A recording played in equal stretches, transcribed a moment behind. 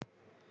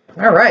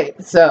All right,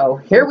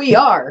 so here we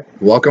are.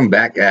 Welcome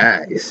back,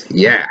 guys.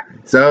 Yeah.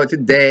 So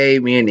today,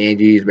 me and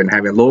Angie's been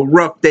having a little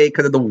rough day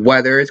because of the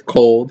weather. It's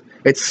cold.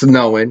 It's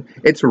snowing.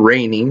 It's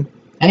raining.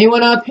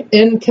 Anyone up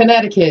in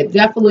Connecticut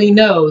definitely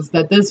knows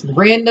that this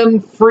random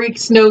freak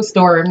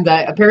snowstorm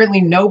that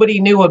apparently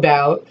nobody knew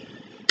about.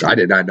 I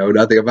did not know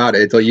nothing about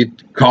it until you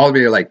called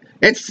me. You're like,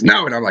 it's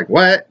snowing. I'm like,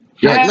 what?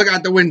 You're like, look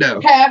out the window.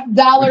 $half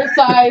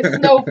size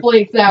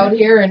snowflakes out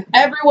here, and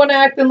everyone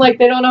acting like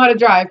they don't know how to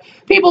drive.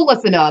 People,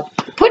 listen up.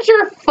 Put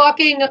your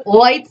fucking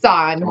lights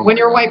on when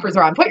your wipers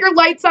are on. Put your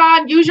lights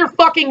on. Use your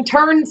fucking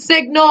turn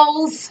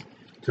signals.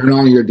 Turn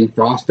on your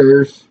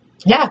defrosters.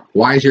 Yeah.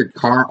 Why is your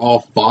car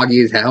all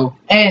foggy as hell?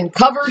 And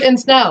covered in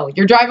snow.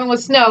 You're driving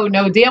with snow.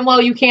 No, damn well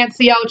you can't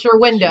see out your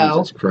window.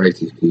 Jesus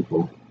Christ, these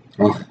people.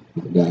 Oh,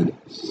 my God.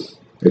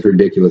 It's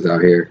ridiculous out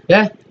here.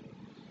 Yeah.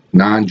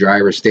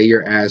 Non-driver, stay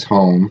your ass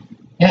home.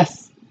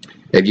 Yes.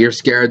 If you're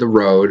scared of the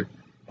road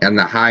and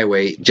the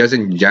highway, just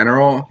in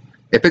general,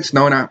 if it's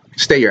snowing out,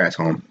 stay your ass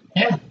home.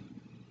 Yeah.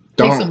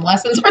 Take some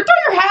lessons. Or throw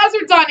your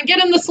hazards on and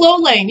get in the slow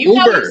lane. You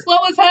know you're slow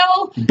as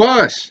hell.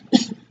 Bus.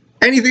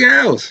 Anything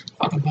else.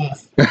 Fucking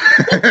bus.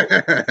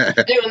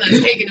 Anyone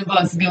that's taking a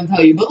bus is going to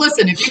tell you. But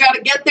listen, if you got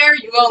to get there,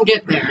 you're going to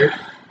get there.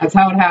 That's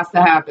how it has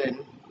to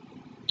happen.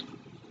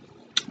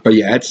 But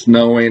yeah, it's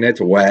snowing.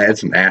 It's wet.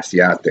 It's nasty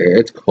out there.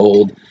 It's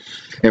cold.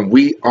 And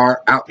we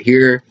are out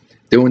here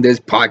doing this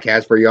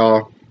podcast for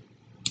y'all.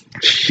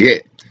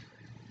 Shit.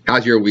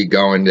 How's your week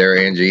going there,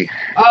 Angie?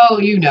 Oh,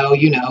 you know,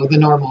 the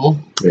normal.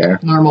 Yeah.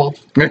 Normal.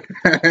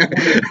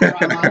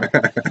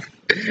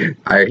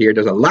 I hear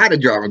there's a lot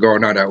of drama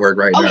going on at work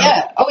right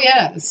now. Oh,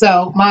 yeah.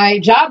 So my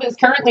job is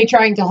currently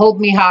trying to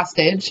hold me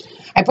hostage.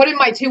 I put in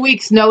my 2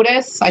 weeks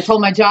notice. I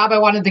told my job I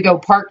wanted to go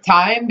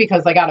part-time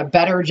because I got a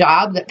better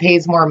job that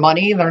pays more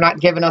money. They're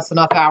not giving us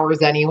enough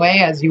hours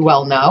anyway, as you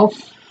well know.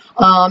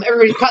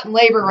 Everybody's cutting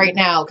labor right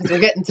now because we're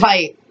getting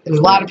tight. There's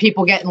a lot of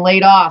people getting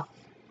laid off.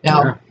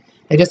 Yeah.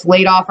 They just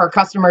laid off our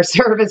customer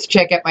service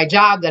chick at my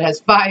job that has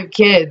 5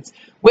 kids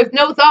with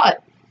no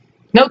thought,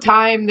 no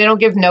time. They don't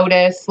give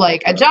notice.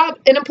 Like an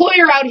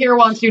employer out here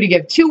wants you to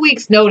give 2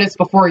 weeks notice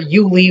before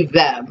you leave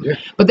them. Yeah.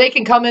 But they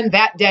can come in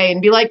that day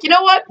and be like, you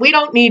know what? We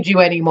don't need you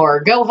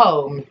anymore. Go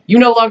home. You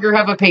no longer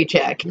have a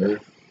paycheck. Yeah.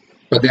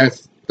 But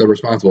that's the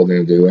responsible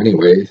thing to do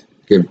anyways.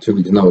 Give 2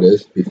 weeks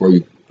notice before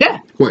you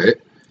quit.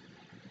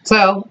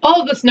 So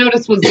all of this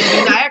notice was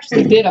given. I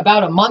actually did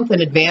about a month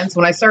in advance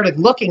when I started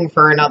looking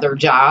for another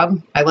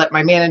job. I let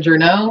my manager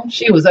know.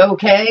 She was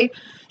okay.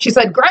 She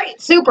said,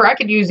 great, super, I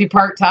could use you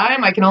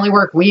part-time. I can only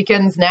work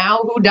weekends now.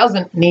 Who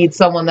doesn't need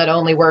someone that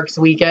only works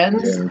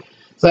weekends? Yeah.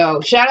 So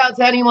shout out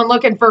to anyone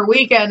looking for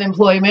weekend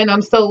employment.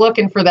 I'm still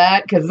looking for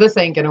that because this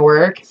ain't going to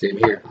work. Same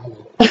here.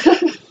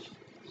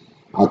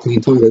 I'll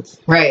clean toilets.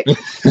 Right.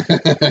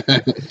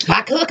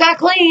 I cook, I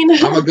clean.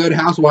 I'm a good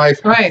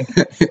housewife. Right.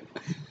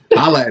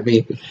 Holla at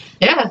me.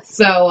 Yeah,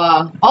 so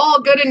all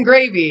good and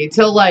gravy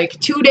till like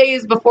 2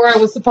 days before I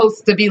was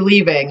supposed to be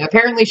leaving.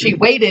 Apparently she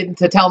waited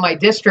to tell my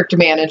district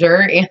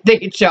manager and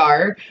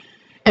HR,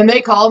 and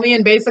they call me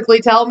and basically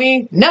tell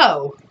me,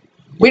 no,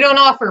 we don't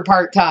offer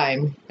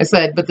part-time. I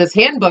said, but this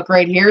handbook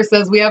right here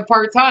says we have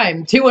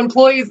part-time. 2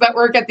 employees that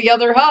work at the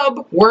other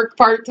hub work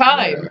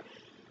part-time. Yeah.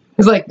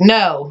 It's like,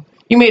 no.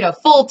 You made a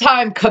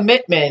full-time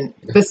commitment.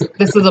 This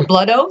is a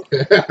blood oath?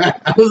 This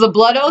is a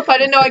blood oath? I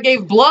didn't know I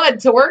gave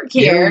blood to work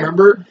here. Yeah,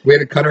 remember? We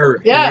had to cut our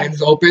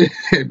hands open.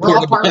 And we're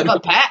all part of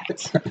a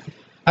pact.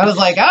 I was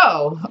like,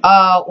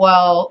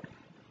 well.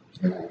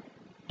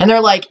 And they're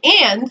like,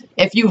 and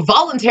if you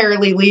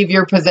voluntarily leave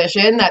your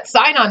position, that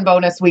sign-on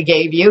bonus we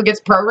gave you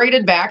gets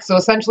prorated back. So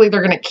essentially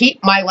they're going to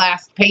keep my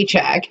last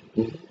paycheck.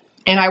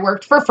 And I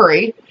worked for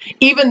free.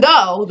 Even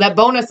though that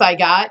bonus I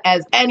got,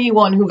 as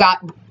anyone who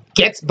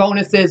gets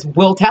bonuses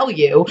will tell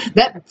you,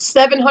 that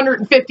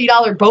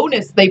 $750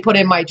 bonus they put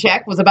in my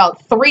check was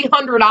about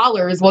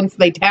 $300 once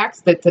they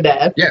taxed it to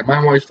death. Yeah,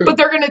 mine was too. But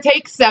they're going to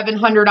take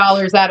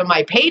 $700 out of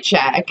my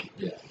paycheck,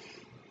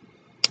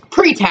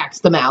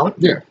 pre-taxed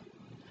amount,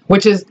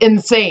 which is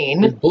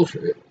insane. It's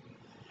bullshit.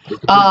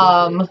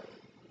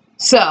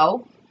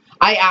 So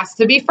I asked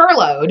to be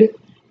furloughed.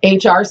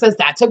 HR says,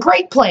 that's a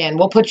great plan.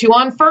 We'll put you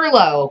on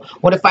furlough.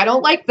 What if I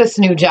don't like this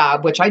new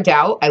job, which I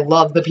doubt. I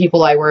love the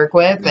people I work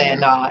with,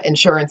 and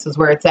insurance is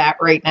where it's at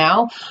right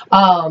now.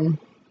 And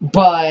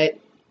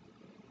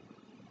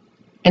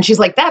she's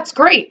like, that's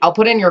great. I'll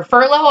put in your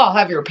furlough. I'll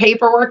have your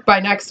paperwork by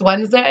next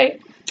Wednesday.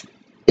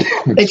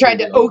 They tried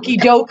to okey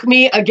doke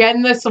me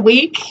again this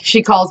week.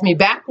 She calls me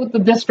back with the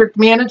district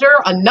manager,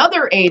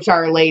 another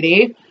HR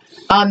lady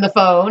on the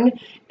phone.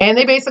 And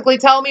they basically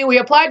tell me, we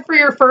applied for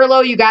your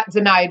furlough, you got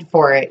denied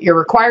for it. You're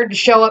required to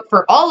show up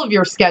for all of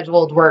your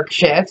scheduled work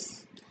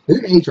shifts.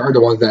 Isn't HR the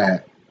ones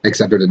that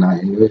accept or deny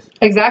anyways?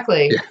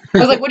 Exactly. Yeah. I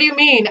was like, what do you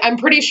mean? I'm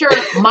pretty sure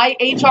my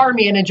HR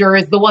manager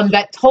is the one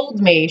that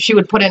told me she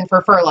would put in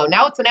for furlough.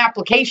 Now it's an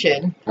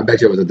application. I bet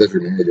you it was a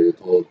district manager that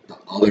told the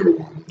other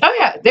one. Oh,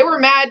 yeah. They were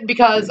mad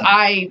because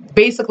I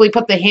basically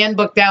put the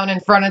handbook down in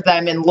front of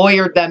them and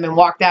lawyered them and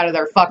walked out of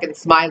there fucking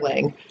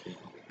smiling.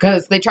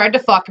 because they tried to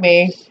fuck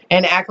me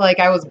and act like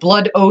I was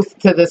blood oath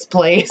to this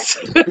place.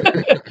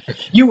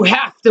 You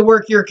have to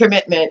work your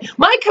commitment.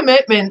 My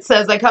commitment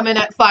says I come in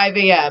at 5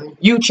 a.m.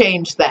 You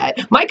changed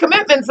that. My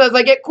commitment says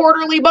I get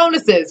quarterly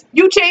bonuses.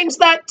 You changed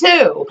that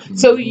too.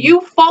 So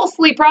you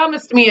falsely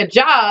promised me a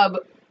job,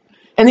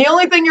 and the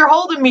only thing you're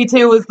holding me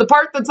to is the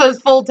part that says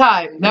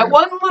full-time. That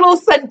one little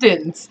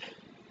sentence.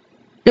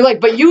 You're like,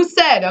 but you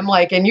said, I'm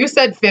like, and you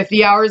said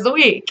 50 hours a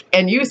week,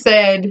 and you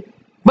said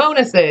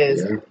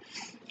bonuses. Yeah.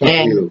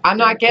 And I'm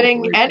not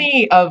getting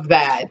any of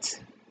that.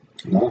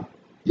 No.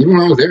 Even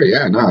when I was there,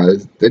 yeah, no,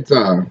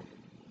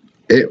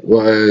 it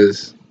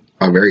was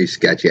a very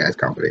sketchy ass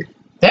company.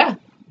 Yeah.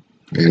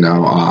 You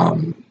know,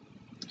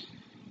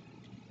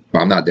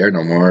 I'm not there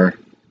no more.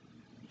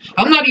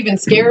 I'm not even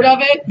scared of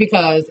it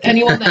because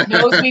anyone that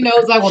knows me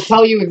knows I will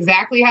tell you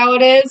exactly how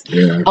it is.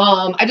 Yeah.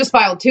 I just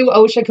filed 2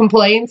 OSHA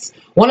complaints.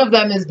 One of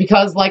them is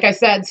because, like I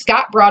said,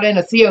 Scott brought in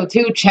a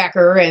CO2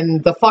 checker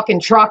and the fucking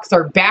trucks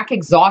are back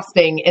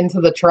exhausting into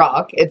the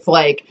truck. It's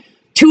like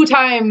 2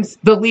 times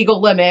the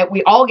legal limit.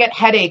 We all get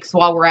headaches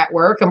while we're at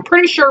work. I'm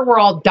pretty sure we're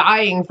all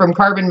dying from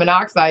carbon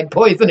monoxide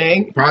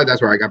poisoning. Probably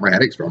that's where I got my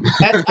headaches from.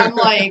 I'm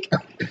like...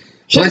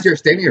 Plus, you're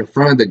standing in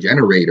front of the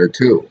generator,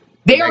 too.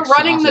 They are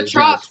running the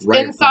trucks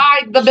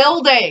inside the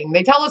building.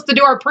 They tell us to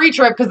do our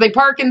pre-trip because they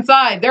park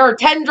inside. There are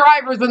 10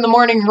 drivers in the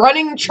morning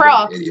running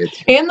trucks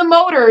and the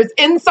motors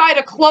inside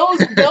a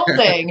closed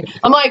building.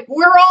 I'm like,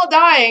 we're all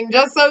dying,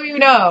 just so you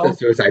know. The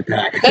suicide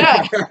pack.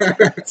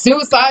 Yeah.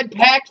 Suicide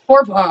packed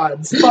for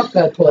pods. Fuck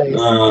that place.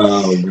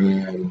 Oh,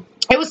 man.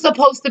 It was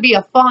supposed to be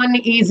a fun,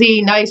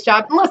 easy, nice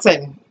job. And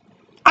listen,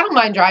 I don't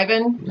mind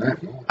driving. Yeah,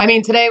 no. I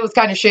mean, today was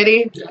kind of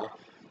shitty. Yeah.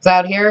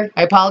 Out here.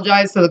 I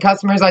apologize to the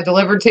customers I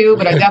delivered to,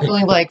 but I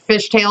definitely like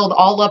fishtailed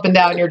all up and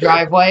down your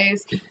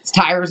driveways. His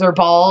tires are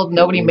bald.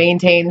 Nobody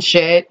maintains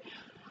shit.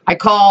 I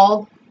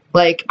call,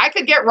 like, I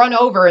could get run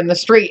over in the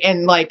street,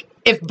 and like,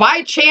 if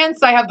by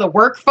chance I have the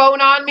work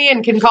phone on me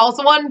and can call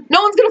someone,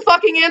 no one's gonna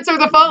fucking answer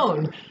the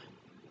phone.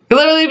 You'll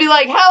literally be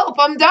like, help,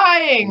 I'm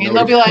dying. And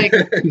they'll be like,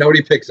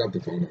 nobody picks up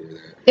the phone over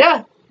there.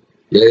 Yeah.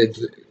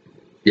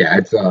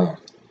 It's a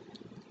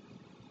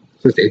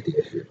safety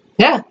issue.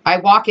 Yeah, I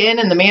walk in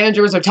and the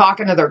managers are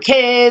talking to their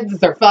kids,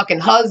 their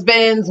fucking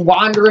husbands,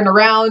 wandering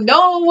around.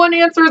 No one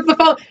answers the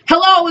phone.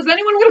 Hello, is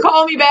anyone going to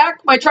call me back?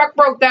 My truck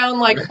broke down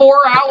like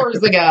 4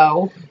 hours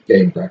ago.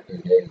 Getting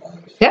breakfast, getting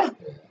lunch. Yeah.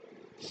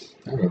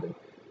 I remember.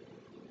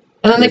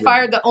 And then they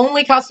fired the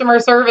only customer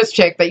service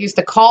chick that used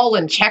to call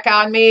and check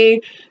on me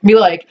and be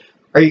like,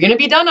 are you going to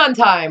be done on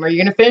time? Are you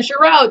going to finish your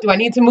route? Do I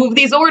need to move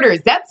these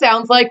orders? That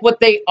sounds like what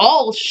they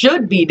all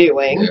should be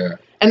doing. Yeah.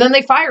 And then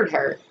they fired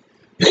her.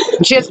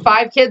 And she has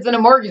 5 kids and a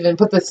mortgage and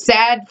put the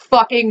sad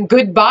fucking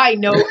goodbye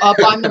note up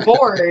on the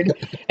board.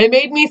 It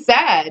made me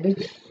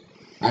sad.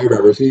 I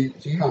remember. She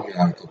helped me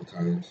out a couple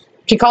times.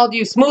 She called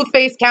you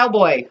smooth-faced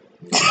cowboy.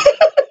 Because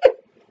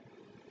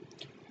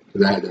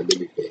I had that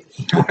baby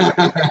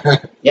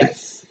face.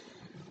 Yes.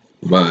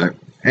 But,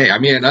 hey, I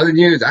mean, in other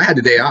news, I had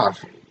the day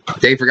off.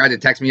 Dave forgot to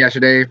text me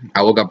yesterday.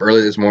 I woke up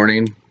early this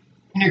morning.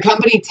 And your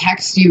company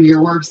texts you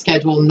your work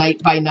schedule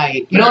night by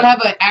night. You don't have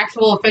an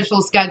actual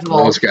official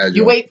schedule. No schedule.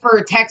 You wait for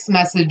a text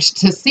message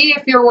to see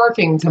if you're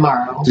working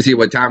tomorrow. To see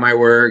what time I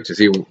work, to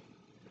see...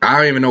 I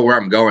don't even know where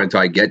I'm going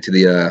until I get to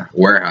the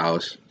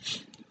warehouse.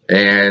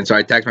 And so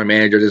I text my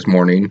manager this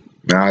morning.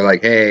 And I was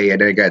like, hey, I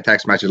didn't get a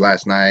text message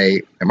last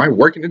night. Am I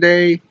working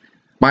today?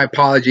 My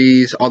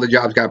apologies. All the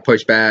jobs got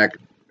pushed back.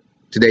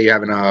 Today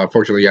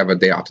fortunately, you have a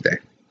day off today.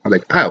 I'm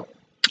like, oh,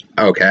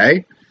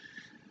 okay.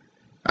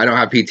 I don't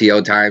have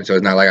PTO time, so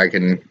it's not like I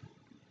can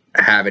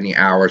have any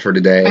hours for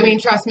today. I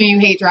mean, trust me, you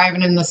hate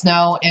driving in the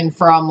snow. And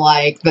from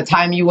like the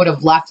time you would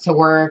have left to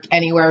work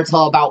anywhere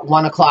till about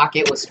 1 o'clock,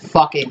 it was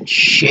fucking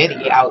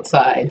shitty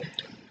outside.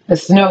 The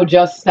snow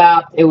just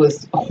stopped. It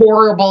was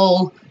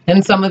horrible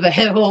in some of the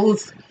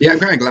hills. Yeah, I'm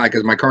kind of glad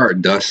because my car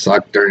does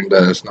suck during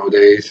the snow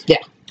days. Yeah.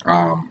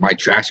 My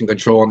traction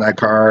control in that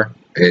car,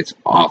 it's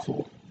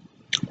awful.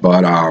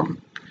 But,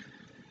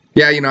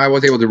 yeah, I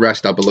was able to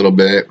rest up a little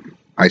bit.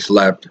 I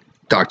slept.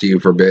 Talked to you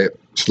for a bit,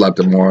 slept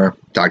a more,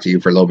 talked to you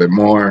for a little bit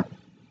more.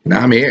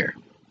 Now I'm here.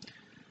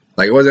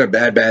 Like, it wasn't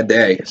a bad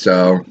day.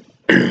 So,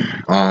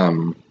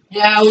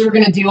 yeah, we were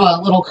going to do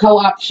a little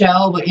co-op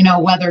show, but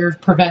weather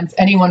prevents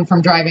anyone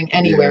from driving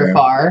anywhere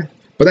far.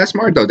 But that's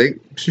smart though. They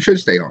should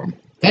stay home.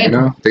 Good.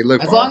 They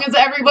live as far. long as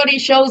everybody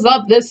shows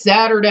up this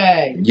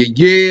Saturday.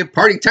 Yeah,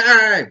 party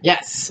time.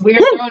 Yes, we are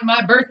throwing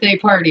my birthday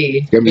party.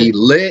 It's gonna be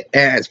lit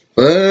as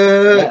fuck.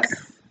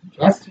 Yes.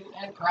 Dress to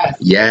impress.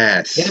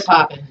 Yes. Get it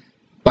popping.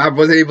 Bob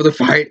wasn't able to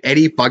find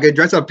any fucking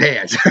dress-up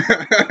pants. So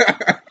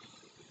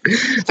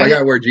I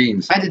gotta wear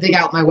jeans. I had to dig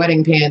out my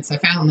wedding pants. I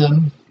found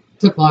them.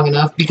 Took long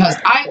enough because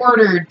I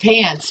ordered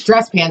pants,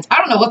 dress pants. I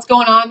don't know what's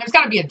going on. There's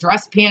got to be a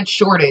dress pants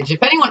shortage.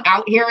 If anyone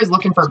out here is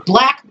looking for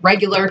black,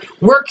 regular,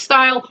 work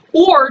style,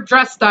 or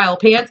dress style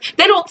pants,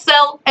 they don't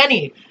sell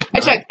any. I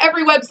checked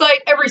every website,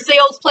 every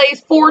sales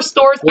place, 4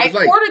 stores. I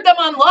ordered them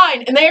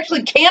online, and they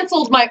actually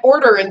canceled my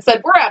order and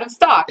said, we're out of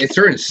stock. It's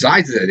certain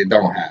sizes that they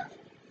don't have.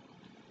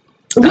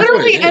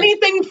 Literally it is.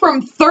 anything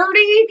from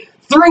 30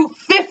 through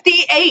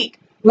 58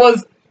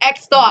 was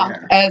X'd off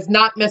as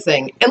not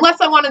missing.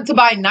 Unless I wanted to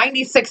buy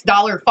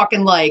 $96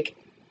 fucking like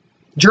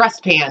dress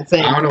pants.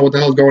 And I don't know what the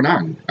hell's going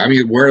on. I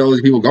mean, where are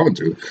those people going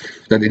to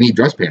that they need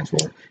dress pants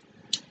for?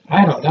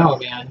 I don't know,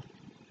 man.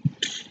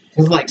 It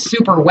was like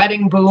super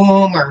wedding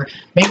boom, or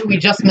maybe we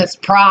just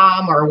missed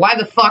prom, or why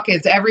the fuck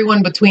is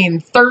everyone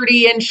between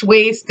 30-inch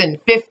waist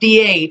and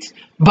 58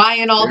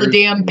 buying all the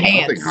damn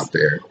pants? Out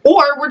there.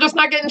 Or we're just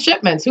not getting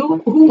shipments.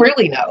 Who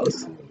really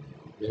knows?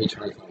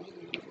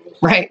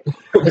 Right.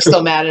 They're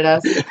still mad at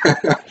us.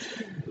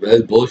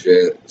 That's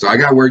bullshit. So I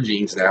gotta wear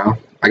jeans now.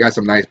 I got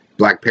some nice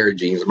black pair of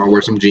jeans. I'm gonna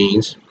wear some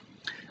jeans.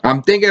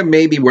 I'm thinking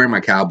maybe wearing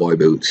my cowboy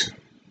boots.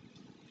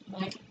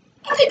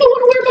 I think I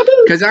want to wear my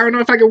boots. Because I don't know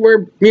if I could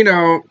wear, you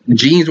know,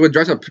 jeans with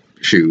dress-up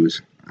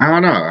shoes. I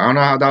don't know. I don't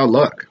know how that would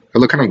look. It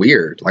look kind of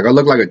weird. Like, I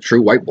look like a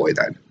true white boy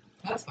then.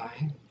 That's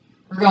fine.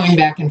 We're going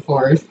back and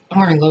forth. I'm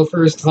wearing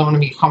loafers because I want to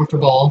be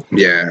comfortable.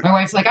 Yeah. My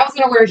wife's like, I was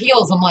going to wear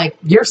heels. I'm like,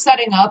 you're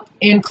setting up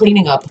and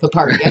cleaning up the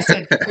party. I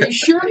said, are you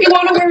sure you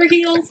want to wear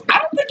heels? I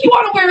don't think you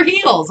want to wear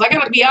heels. I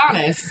got to be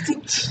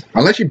honest.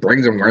 Unless she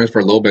brings them, wears for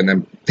a little bit, and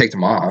then takes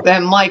them off.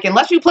 And like,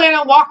 unless you plan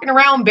on walking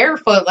around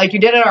barefoot like you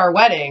did at our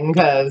wedding,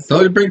 because... Tell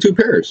her to bring 2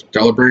 pairs.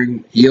 Tell her to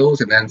bring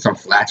heels and then some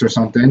flats or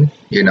something,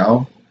 you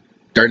know?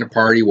 During the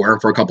party, wear them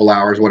for a couple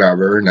hours,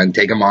 whatever, and then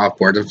take them off,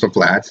 wear them some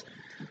flats.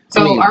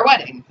 So our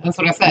wedding, that's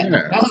what I said.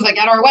 Yeah. I was like,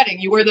 at our wedding,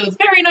 you wear those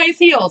very nice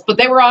heels, but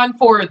they were on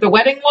for the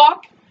wedding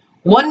walk,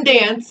 one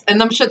dance,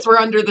 and them shits were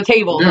under the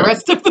table the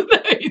rest of the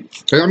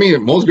night. I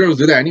mean, most girls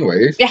do that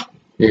anyways. Yeah.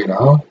 You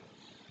know?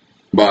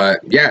 But,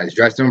 yeah, it's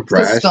dressed to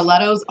impress. The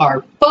stilettos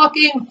are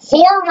fucking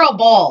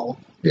horrible.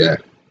 Yeah.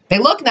 They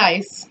look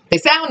nice, they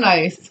sound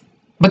nice,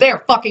 but they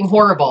are fucking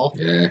horrible.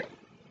 Yeah,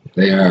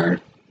 they are.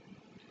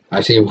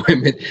 I see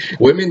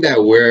women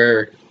that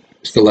wear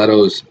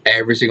stilettos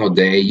every single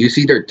day. You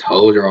see their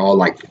toes are all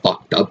like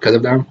fucked up because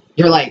of them.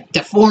 You're like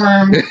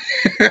deformed.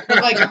 Look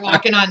like you're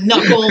walking on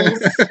knuckles.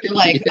 You're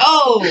like,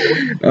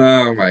 oh.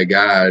 Oh my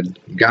God.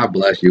 God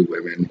bless you,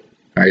 women.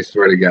 I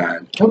swear to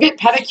God. Go get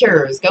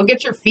pedicures. Go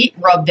get your feet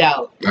rubbed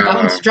out. Go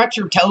and stretch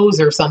your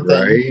toes or something.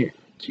 Right?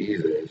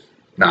 Jesus.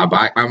 Nah,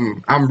 but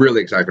I'm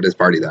really excited for this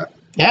party though.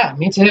 Yeah,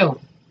 me too.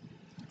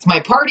 It's my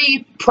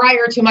party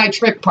prior to my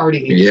trick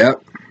party.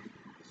 Yep.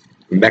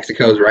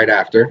 Mexico's right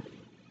after.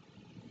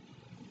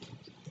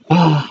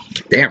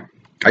 Damn.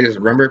 I just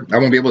remember I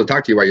won't be able to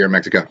talk to you while you're in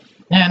Mexico.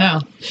 Yeah, I know.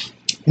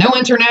 No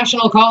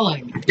international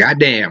calling. God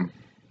damn.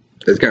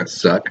 That's gonna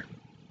suck.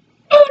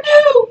 Oh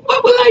no!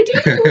 What will I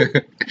do?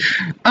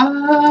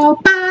 All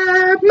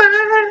by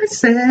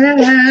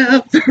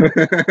myself.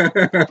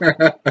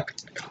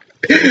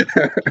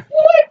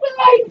 What will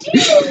I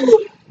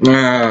do?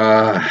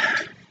 Nah,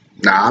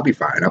 I'll be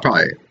fine.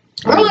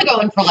 We're only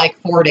going for like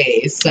 4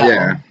 days, so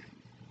Yeah.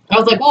 I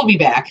was like, we'll be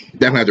back.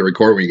 Definitely have to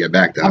record when you get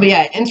back though. I'll be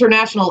at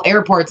international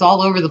airports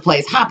all over the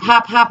place.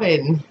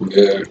 Hopping.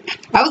 Yeah.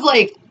 I was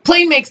like,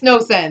 plane makes no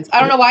sense. I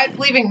don't know why it's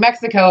leaving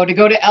Mexico to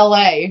go to LA.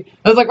 I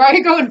was like, why are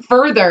you going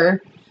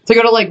further to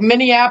go to like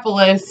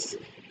Minneapolis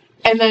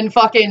and then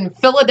fucking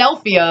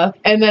Philadelphia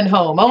and then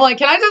home? I'm like,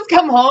 can I just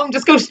come home?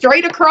 Just go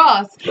straight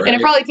across. Right. And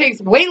it probably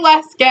takes way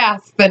less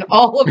gas than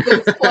all of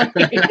those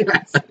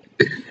planes.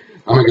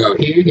 I'm gonna go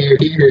here.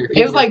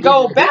 It was like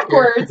go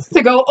backwards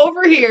to go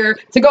over here,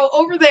 to go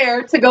over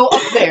there, to go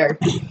up there.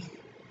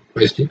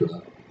 But it's cheaper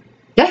though.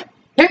 Yeah,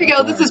 here you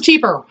go. This is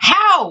cheaper.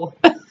 How?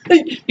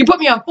 You put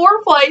me on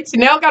 4 flights, and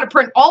now I've got to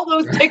print all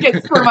those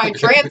tickets for my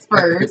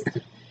transfers.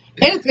 And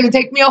it's going to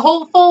take me a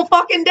whole full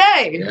fucking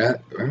day. Yeah.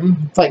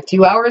 It's like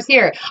 2 hours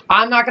here.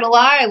 I'm not going to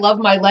lie. I love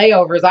my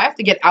layovers. I have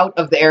to get out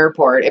of the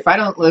airport. If I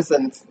don't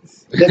listen,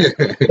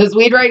 this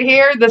weed right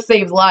here, this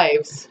saves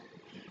lives.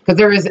 Because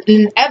there is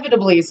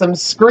inevitably some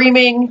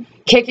screaming,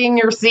 kicking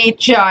your seat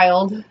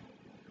child.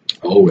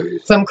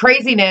 Always. Some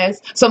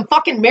craziness. Some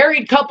fucking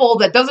married couple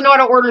that doesn't know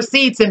how to order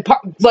seats and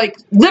like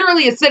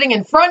literally is sitting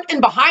in front and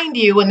behind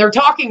you and they're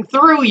talking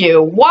through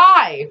you.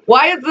 Why?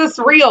 Why is this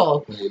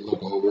real? You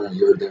look over and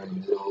you're there in the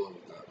middle of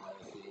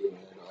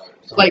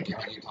the like,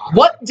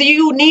 what do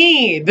you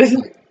need?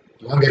 You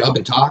want to get up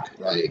and talk?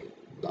 Like,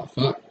 the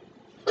fuck?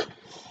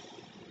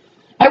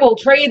 I will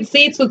trade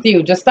seats with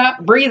you. Just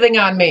stop breathing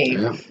on me.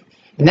 Yeah.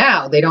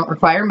 Now they don't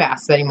require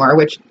masks anymore,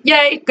 which,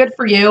 yay, good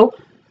for you.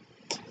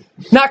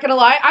 Not gonna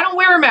lie, I don't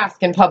wear a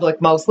mask in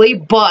public mostly,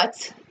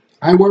 but...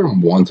 I wear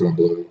them once in a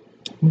blue.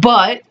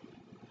 But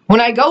when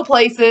I go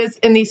places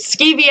and these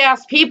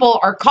skeevy-ass people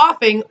are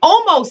coughing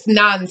almost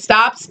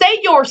nonstop, stay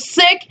your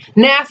sick,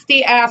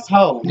 nasty-ass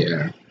home.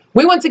 Yeah.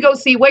 We went to go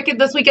see Wicked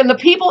this weekend. The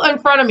people in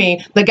front of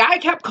me, the guy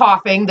kept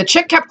coughing, the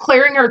chick kept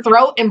clearing her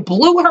throat and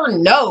blew her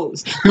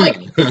nose. Like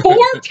 4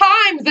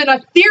 times in a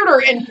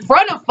theater in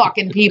front of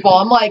fucking people.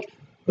 I'm like,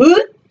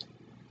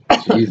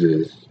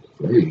 Jesus.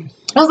 Please.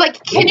 I was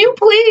like, can you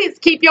please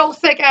keep your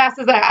sick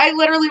asses out? I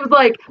literally was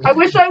like, I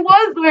wish I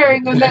was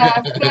wearing a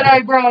mask that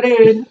I brought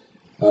in.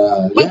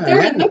 But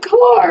they're in the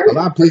car. A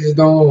lot of places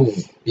don't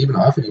even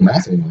offer you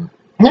masks anymore.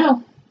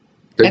 No.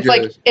 It's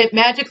like it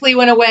magically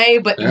went away,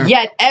 but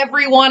yet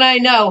everyone I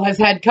know has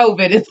had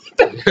COVID in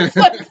the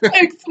last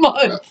 6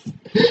 months.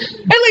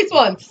 At least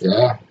once.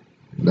 Yeah.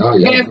 No,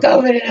 yeah. I have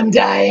COVID and I'm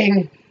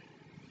dying.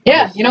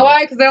 Yeah, you know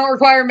why? Because they don't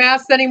require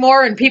masks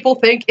anymore, and people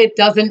think it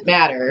doesn't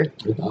matter.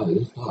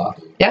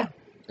 Yeah.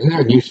 Isn't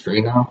there a new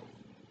strain now?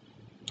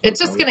 It's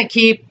just going to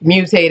keep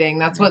mutating.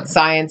 That's what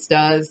science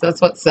does.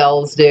 That's what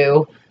cells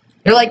do.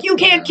 They're like, you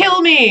can't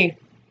kill me.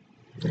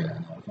 Yeah.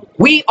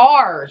 We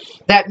are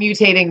that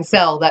mutating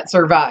cell that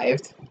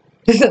survived.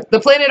 The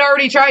planet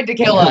already tried to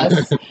kill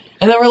us.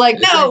 And then we're like,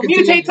 no,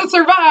 mutate to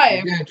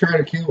survive. You're going to try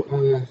to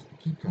kill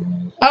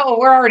Oh,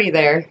 we're already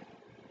there.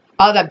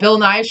 That Bill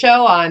Nye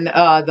show on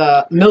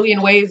the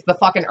million ways the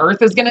fucking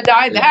Earth is going to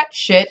die. Yeah. That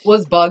shit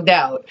was bugged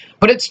out.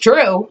 But it's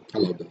true. I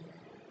love that.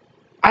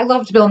 I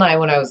loved Bill Nye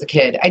when I was a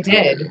kid. I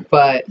did,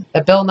 but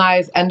the Bill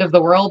Nye's End of the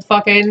World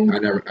fucking...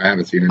 I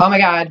haven't seen it. Oh my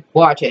god,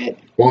 watch it.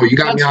 Well, you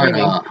got me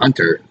on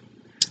Hunter,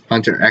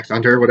 X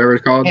Hunter, whatever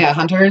it's called. Yeah,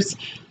 Hunters.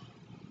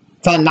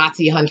 It's on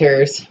Nazi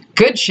Hunters.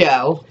 Good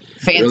show.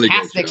 Fantastic really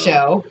good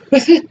show.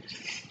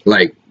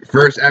 Like,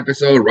 first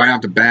episode right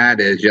off the bat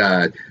is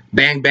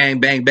bang, bang,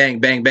 bang, bang,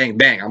 bang, bang,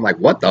 bang. I'm like,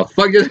 what the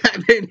fuck just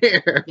happened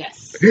here?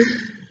 Yes.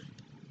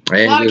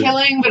 A lot of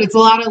killing, but it's a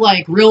lot of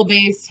like real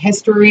based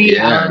history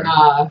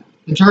on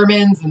the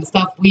Germans and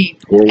stuff we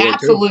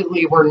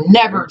absolutely were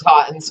never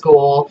taught in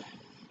school.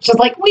 Just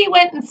like, we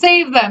went and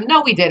saved them.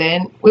 No, we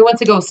didn't. We went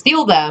to go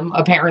steal them,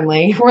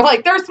 apparently. We're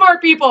like, they're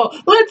smart people.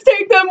 Let's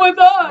take them with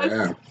us.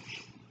 Yeah.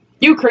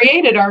 You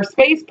created our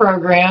space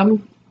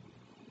program.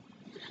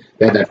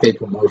 They had that fake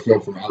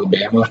commercial from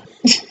Alabama.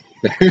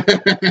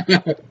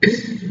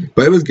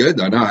 But it was good,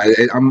 though. No,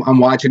 I'm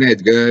watching it.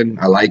 It's good.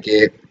 I like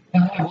it. I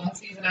have one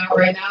season out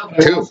right now.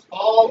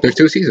 But There's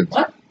 2 seasons.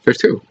 What? There's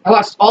 2. I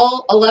watched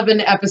all 11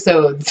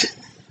 episodes.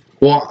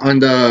 Well, on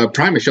the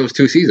Prime, it shows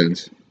 2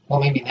 seasons. Well,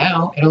 maybe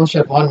now. It only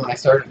showed 1 when I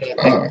started it,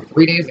 like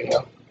 3 days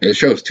ago. It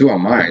shows 2 on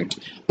mine.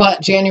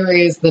 But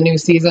January is the new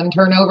season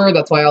turnover.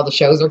 That's why all the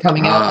shows are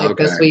coming out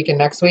this week and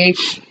next week.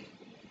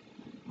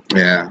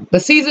 Yeah. The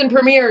season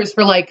premieres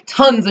for like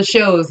tons of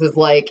shows is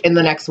like in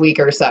the next week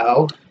or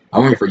so.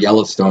 I'm waiting for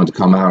Yellowstone to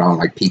come out on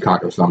like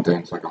Peacock or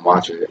something so I can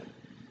watch it.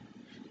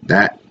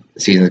 That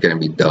season's going to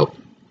be dope.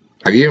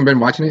 Have you even been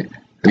watching it?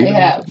 I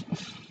have.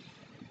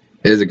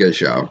 It is a good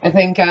show. I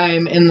think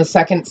I'm in the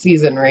 2nd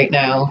season right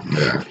now.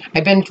 Yeah.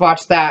 I binge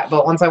watched that,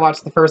 but once I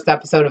watched the first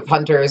episode of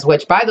Hunters,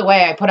 which, by the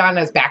way, I put on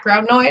as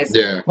background noise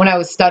when I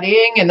was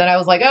studying, and then I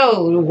was like,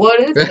 oh, what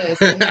is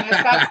this? And then I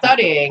stopped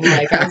studying,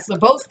 like I was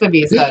supposed to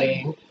be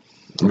studying.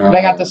 But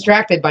I got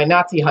distracted by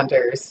Nazi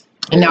hunters,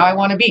 and now I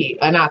want to be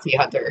a Nazi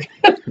hunter.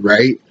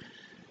 Right?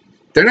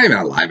 They're not even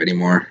alive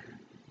anymore.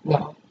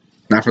 No.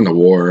 Not from the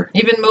war.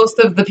 Even most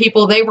of the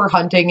people they were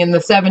hunting in the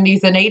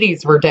 70s and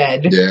 80s were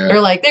dead. Yeah. They're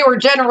like, they were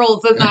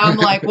generals. And I'm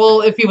like, well,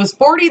 if he was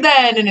 40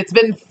 then and it's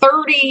been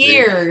 30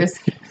 years,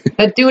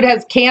 that dude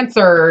has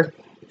cancer.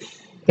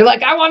 They're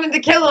like, I wanted to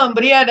kill him,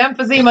 but he had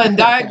emphysema and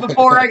died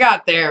before I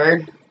got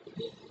there.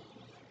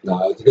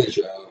 No, it's a good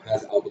show. It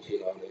has Al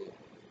Pacino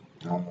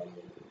on it.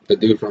 The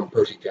dude from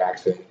Percy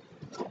Jackson.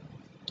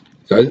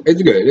 So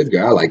it's good. It's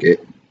good. I like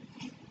it.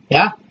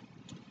 Yeah.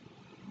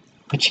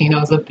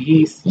 Pacino's a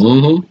beast.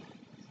 Mm-hmm.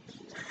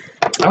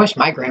 I wish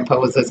my grandpa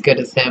was as good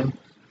as him.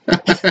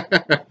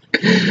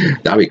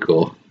 That'd be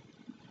cool.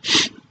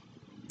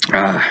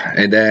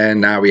 And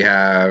then now we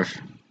have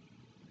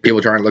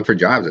people trying to look for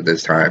jobs at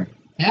this time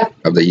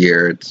of the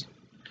year. It's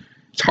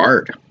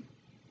hard.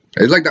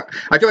 It's like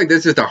I feel like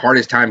this is the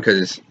hardest time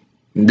because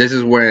this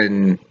is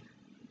when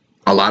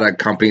a lot of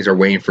companies are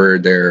waiting for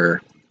their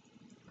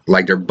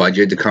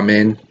budget to come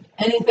in.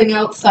 Anything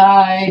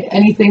outside,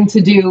 anything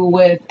to do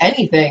with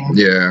anything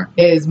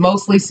is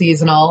mostly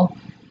seasonal.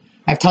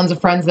 I have tons of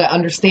friends that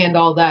understand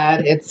all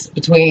that. It's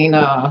between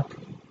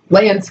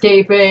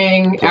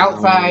landscaping,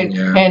 outside,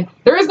 and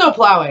there is no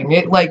plowing.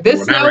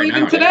 This snow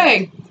even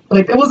today.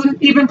 Like, it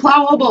wasn't even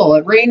plowable.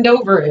 It rained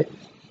over it.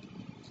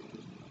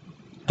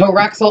 Don't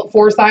rock salt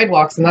 4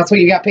 sidewalks, and that's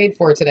what you got paid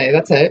for today.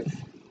 That's it.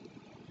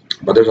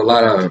 But there's a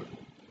lot of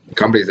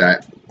companies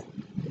that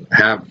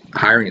have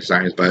hiring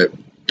signs, but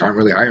aren't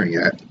really hiring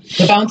yet.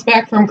 The bounce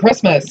back from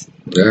Christmas.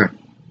 Yeah.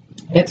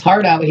 It's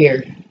hard out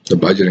here. The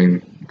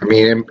budgeting. I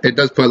mean, it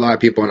does put a lot of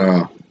people in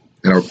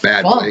a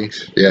bad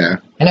place. Yeah.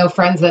 I know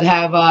friends that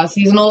have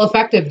seasonal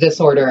affective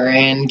disorder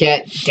and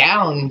get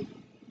down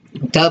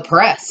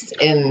depressed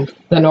in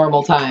the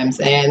normal times.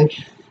 And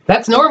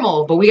that's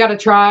normal, but we got to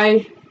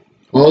try.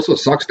 Well, it also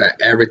sucks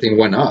that everything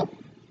went up.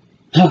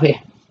 Oh, yeah.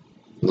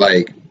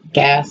 Like,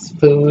 gas,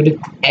 food,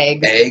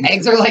 eggs.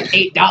 Eggs are like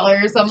 $8.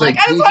 I'm like,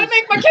 I just want to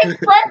make my kids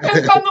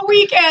breakfast on the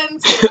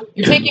weekends.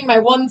 You're taking my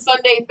one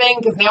Sunday thing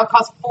because now it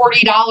costs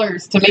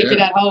 $40 to make it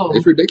at home.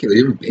 It's ridiculous.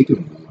 Even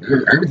bacon,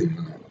 everything.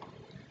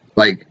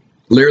 Like,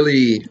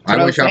 literally, I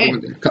went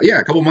shopping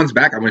a couple months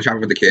back, I went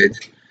shopping with the kids.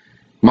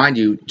 Mind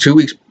you, 2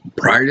 weeks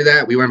prior to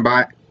that, we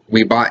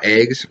bought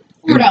eggs.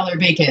 $4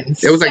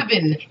 bacons. It was like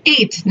 $7,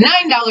 $8,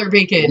 $9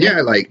 bacon.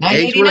 Yeah, like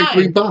eggs were like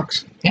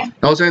 $3. Yeah.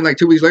 I was saying, like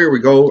 2 weeks later, we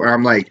go.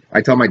 I'm like,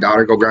 I tell my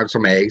daughter go grab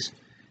some eggs,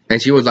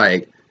 And she was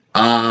like,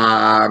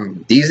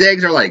 these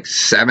eggs are like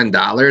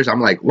 $7.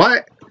 I'm like,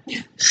 what?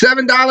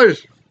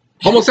 $7?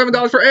 Almost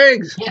 $7 for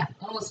eggs. Yeah,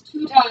 almost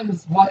 2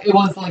 times what it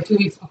was like 2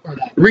 weeks before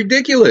that.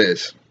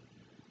 Ridiculous.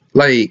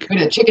 Like, We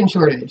had a chicken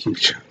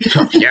shortage.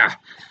 yeah.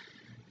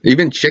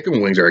 Even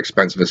chicken wings are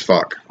expensive as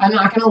fuck. I'm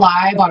not gonna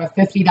lie, I bought a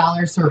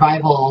 $50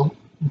 survival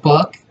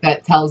book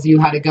that tells you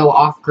how to go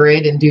off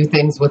grid and do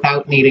things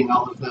without needing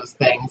all of those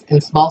things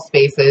in small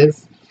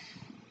spaces.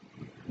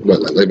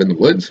 What, like live in the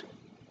woods?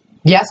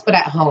 Yes, but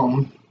at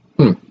home.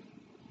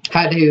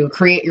 How to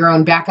create your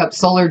own backup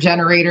solar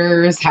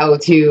generators, how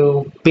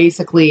to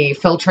basically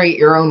filtrate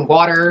your own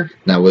water.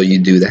 Now, will you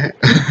do that?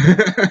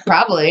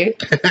 Probably.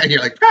 And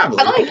you're like, probably.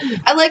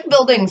 I like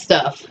building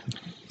stuff.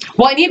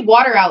 Well, I need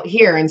water out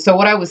here, and so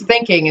what I was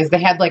thinking is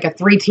they had like a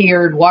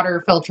 3-tiered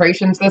water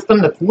filtration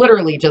system that's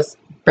literally just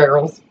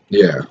barrels.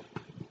 Yeah.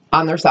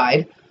 On their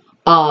side.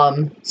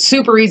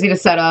 Super easy to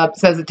set up.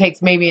 Says it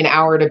takes maybe an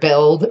hour to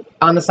build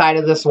on the side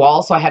of this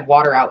wall, so I had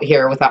water out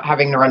here without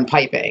having to run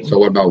piping. So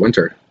what about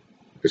winter?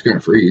 It's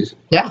gonna freeze.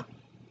 Yeah.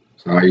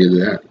 So how do you do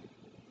that?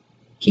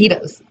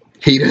 Heaters.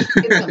 Heat.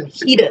 Get some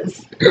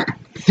heaters.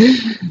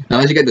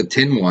 Unless you get the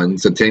tin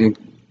ones, the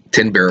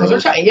tin barrels.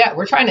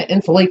 We're trying to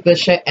insulate this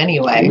shit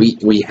anyway.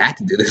 We had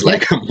to do this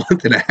like a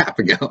month and a half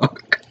ago.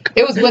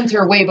 It was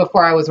winter way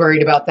before I was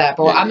worried about that,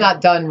 but I'm not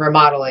done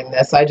remodeling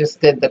this. I just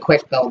did the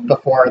quick build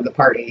before the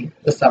party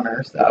this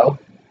summer, so.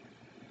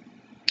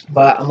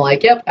 But I'm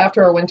like, yep,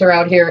 after a winter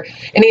out here,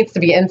 it needs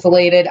to be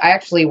insulated. I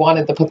actually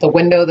wanted to put the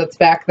window that's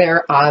back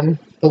there on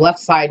the left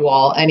side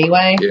wall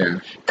anyway. Yeah.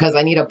 Because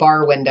I need a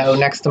bar window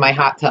next to my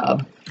hot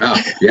tub.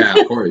 Oh, yeah,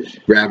 of course.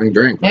 Grabbing a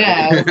drink.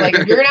 Yeah, I was like,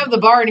 if you're going to have the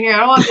bar in here, I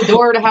don't want the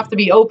door to have to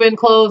be open,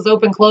 close,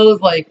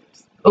 like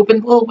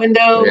open little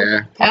window,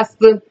 past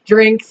the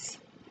drinks.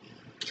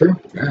 True.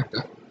 Yeah.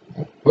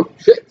 Oh,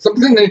 shit.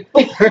 Something's in there.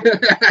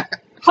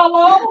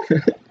 Hello?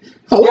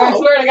 Hello? I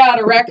swear to God,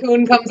 a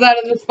raccoon comes out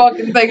of this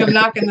fucking thing. I'm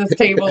knocking this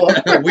table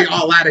over. We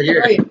all out of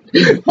here.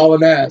 Right.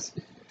 Hauling ass.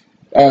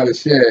 Oh,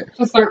 shit.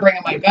 I'll start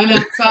bringing my gun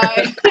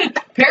outside.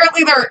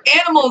 Apparently there are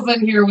animals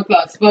in here with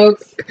us,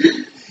 folks.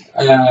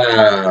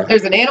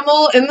 There's an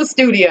animal in the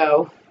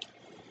studio.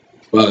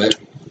 But,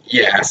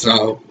 yeah,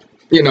 so,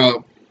 you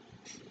know,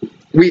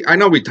 I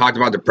know we talked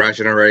about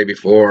depression already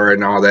before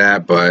and all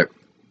that, but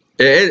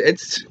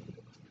it's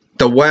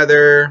the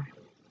weather,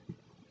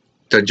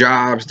 the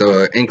jobs,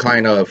 the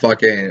incline of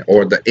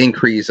or the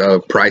increase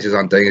of prices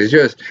on things. It's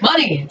just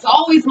money. It's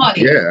always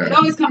money. Yeah. It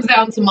always comes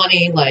down to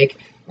money, like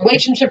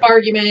relationship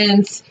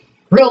arguments,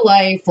 real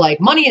life. Like,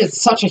 money is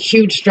such a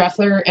huge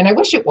stressor, and I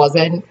wish it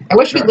wasn't. I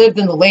wish we lived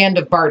in the land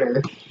of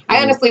barter.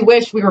 I honestly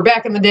wish we were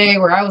back in the day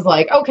where I was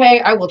like, okay,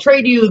 I will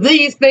trade you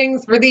these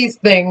things for these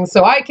things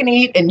so I can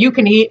eat and you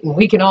can eat and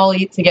we can all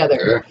eat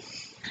together. Yeah.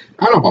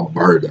 I don't know about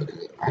barter, though.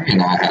 I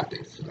mean, I have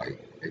to, like,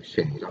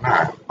 exchange.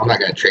 I'm not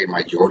gonna trade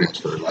my Jordans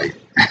for like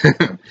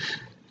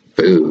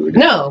food.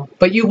 No,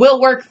 but you will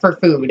work for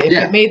food if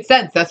it made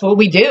sense. That's what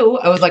we do.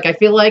 I was like, I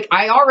feel like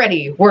I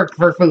already work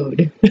for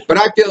food. But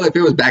I feel if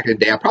it was back in the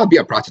day, I'd probably be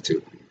a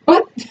prostitute.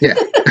 What? Yeah.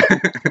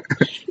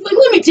 Like,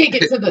 let me take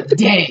it to the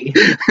day.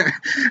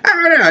 I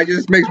don't know. It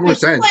just makes more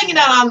sense. Slinging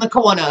it on the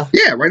corner.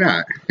 Yeah, why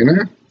not? You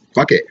know,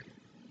 fuck it.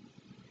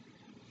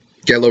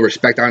 Get a little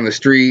respect on the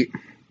street.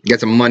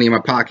 Get some money in my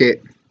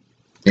pocket.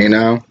 You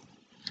know.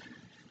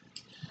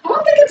 I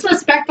don't think it's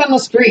respect on the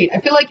street. I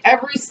feel like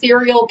every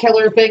serial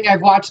killer thing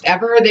I've watched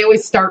ever, they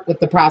always start with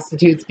the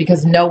prostitutes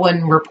because no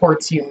one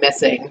reports you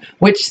missing,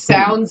 which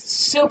sounds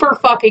super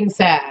fucking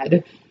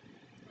sad.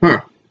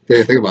 Huh.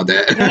 Didn't think about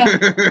that.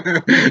 Yeah.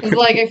 It's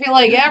like, I feel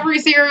like every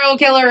serial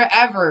killer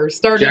ever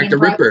started Jack the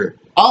Ripper.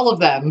 All of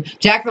them.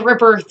 Jack the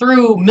Ripper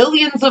threw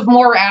millions of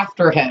more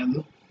after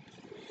him.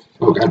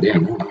 Oh,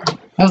 goddamn.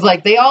 I was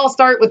like, they all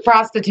start with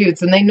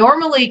prostitutes, and they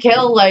normally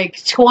kill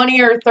like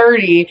 20 or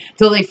 30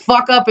 till they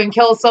fuck up and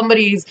kill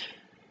somebody's,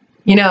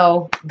 you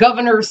know,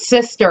 governor's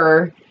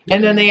sister,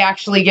 and then they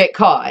actually get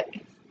caught.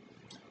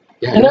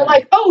 Yeah, and they're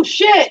like, oh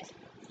shit.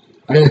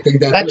 I didn't think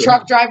that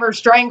truck driver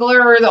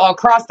strangler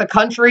across the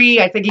country,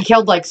 I think he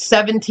killed like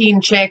 17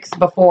 chicks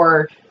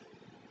before.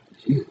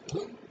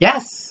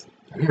 Yes.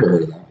 I never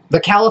heard of that. The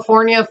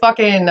California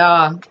fucking,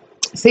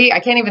 see,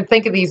 I can't even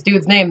think of these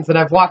dudes' names, and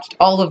I've watched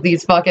all of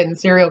these fucking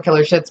serial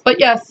killer shits. But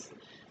yes,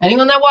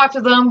 anyone that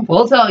watches them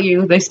will tell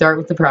you they start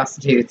with the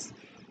prostitutes.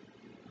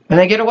 And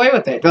they get away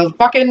with it. The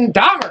fucking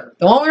Dahmer,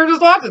 the one we were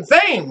just watching,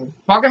 same.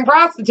 Fucking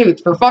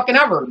prostitutes for fucking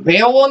ever.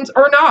 Male ones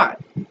or not.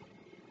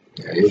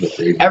 Yeah, he was a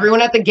crazy.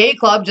 Everyone at the gay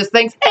club just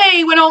thinks, hey,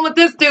 he went home with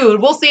this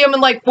dude. We'll see him in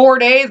like 4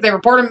 days. They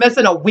report him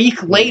missing a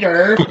week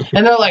later.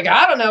 And they're like,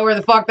 I don't know where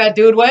the fuck that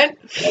dude went.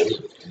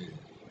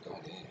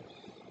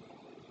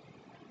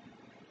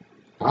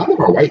 All of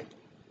them are white.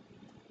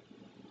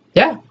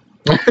 Yeah.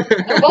 No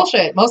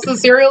bullshit. Most of the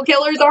serial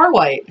killers are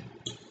white.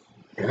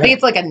 Yeah. I think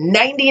it's like a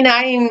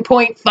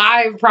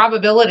 99.5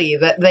 probability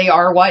that they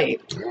are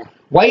white. Yeah.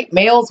 White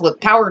males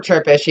with power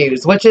trip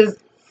issues, which is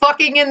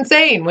fucking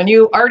insane when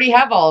you already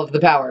have all of the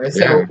power.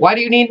 So Yeah. why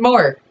do you need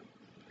more?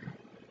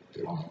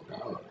 They don't have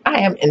power.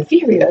 I am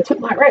inferior to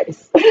my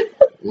race.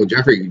 Well,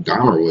 Jeffrey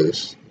Dahmer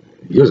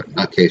he was a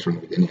nutcase from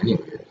the beginning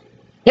anyway.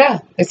 Yeah,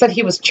 they said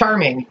he was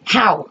charming.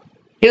 How?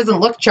 He doesn't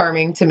look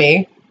charming to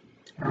me.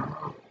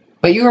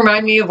 But you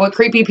remind me of what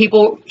creepy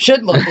people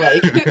should look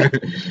like.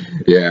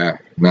 Yeah.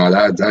 No,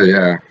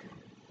 yeah.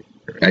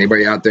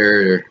 Anybody out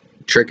there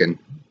tricking,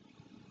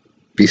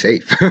 be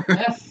safe.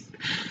 Yes.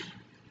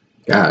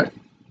 God.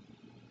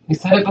 We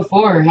said it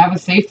before. Have a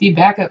safety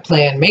backup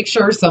plan. Make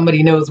sure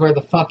somebody knows where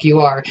the fuck you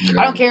are.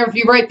 Yeah. I don't care if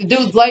you write the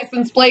dude's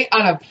license plate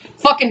on a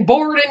fucking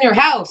board in your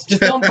house.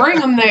 Just don't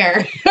bring him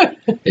there.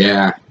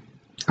 Yeah.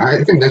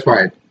 I think that's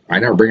why I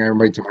never bring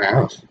everybody to my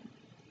house.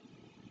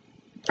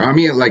 I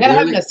mean, like, You gotta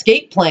have an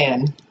escape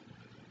plan.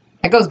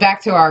 That goes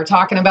back to our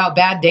talking about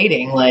bad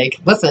dating. Like,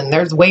 listen,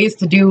 there's ways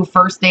to do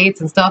first dates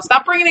and stuff.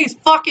 Stop bringing these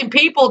fucking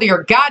people to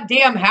your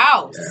goddamn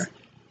house. Yeah.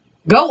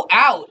 Go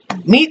out.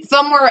 Meet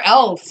somewhere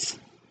else.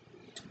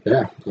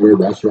 Yeah, go to a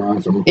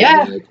restaurant.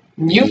 Yeah.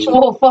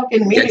 Mutual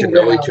fucking meeting. Get to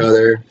know grounds. each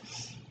other.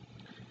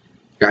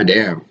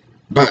 Goddamn.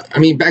 But, I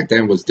mean, back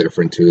then was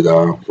different, too,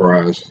 though, for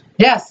us.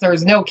 Yes,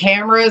 there's no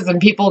cameras and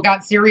people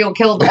got serial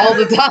killed all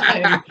the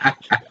time.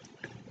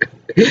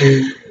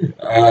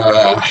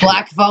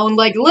 Black phone,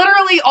 like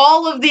literally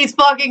all of these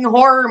fucking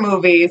horror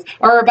movies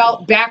are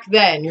about back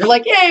then. You're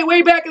like, yay,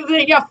 way back in the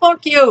day. Yeah,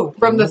 fuck you.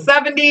 From the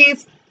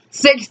 70s,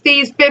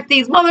 60s,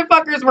 50s,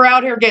 motherfuckers were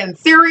out here getting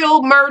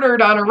serial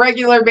murdered on a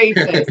regular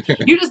basis.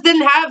 You just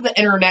didn't have the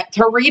internet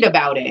to read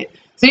about it.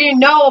 So you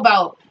know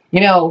about,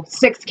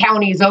 6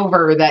 counties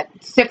over that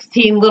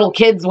 16 little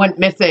kids went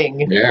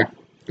missing. Yeah,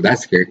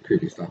 that's scary,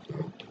 creepy stuff,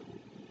 though.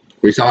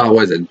 We saw,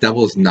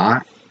 Devil's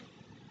Knot?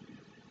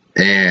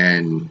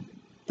 And,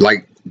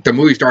 like, the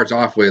movie starts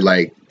off with,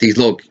 like, these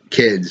little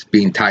kids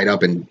being tied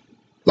up and,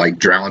 like,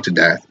 drowned to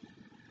death.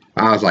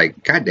 I was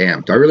like, God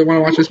damn, do I really want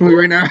to watch this movie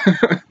right now?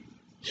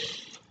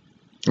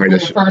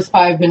 The first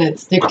 5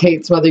 minutes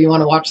dictates whether you want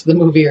to watch the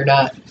movie or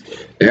not.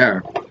 Yeah.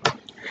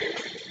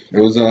 It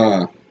was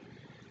a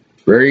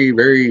very,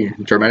 very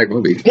dramatic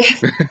movie.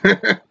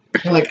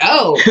 You're like,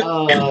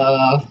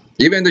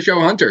 Even the show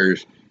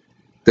Hunters,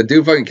 the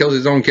dude fucking kills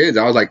his own kids.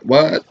 I was like,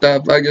 what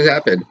the fuck just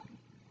happened?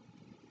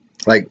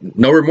 Like,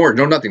 no remorse,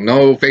 no nothing,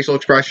 no facial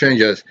expression,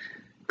 just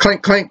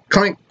clink, clink,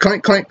 clink,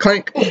 clink, clink,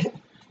 clink.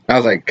 I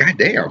was like, God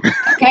damn.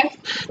 Okay.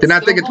 Did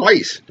not think it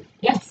twice.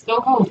 Yes,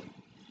 still cold.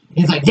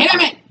 He's like, damn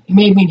it! You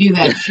made me do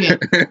that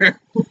shit.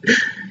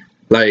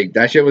 Like,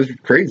 that shit was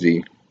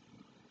crazy.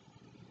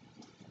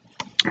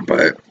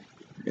 But,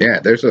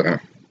 yeah, there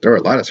were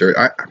a lot of stories.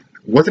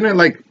 Wasn't it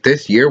like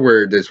this year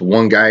where this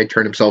one guy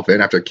turned himself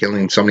in after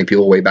killing so many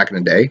people way back in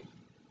the day?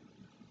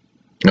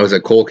 It was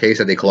a cold case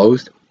that they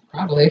closed?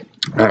 Probably.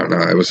 I don't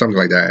know. It was something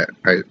like that.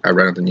 I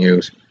read on the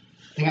news.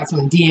 They got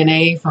some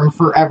DNA from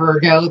forever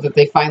ago that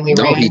they finally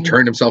ran. No, he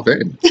turned himself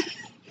in.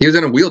 He was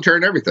in a wheelchair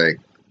and everything.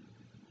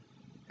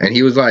 And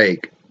he was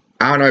like,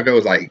 I don't know if it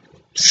was like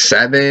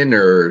 7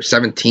 or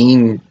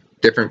 17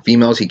 different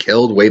females he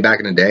killed way back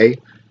in the day.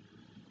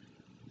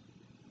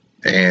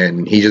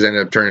 And he just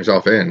ended up turning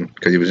himself in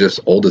because he was just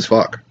old as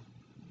fuck.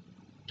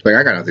 Like,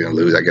 I got nothing to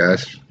lose, I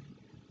guess.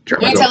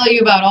 Let me tell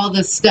you about all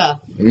this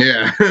stuff.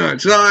 Yeah.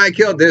 So I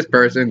killed this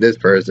person.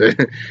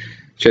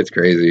 Shit's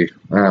crazy.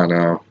 I don't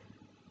know.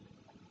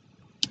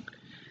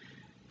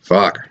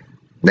 Fuck.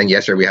 Then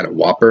yesterday we had a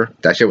Whopper.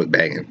 That shit was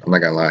banging. I'm not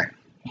gonna lie.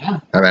 Yeah.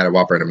 I haven't had a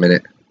Whopper in a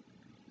minute.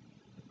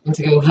 Went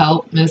to go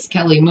help Miss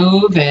Kelly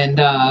move and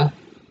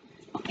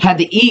had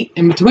to eat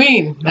in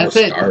between. That's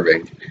it.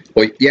 Starving.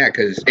 Well, yeah,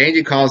 because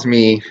Angie calls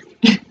me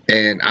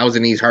and I was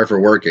in East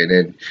Hartford working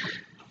and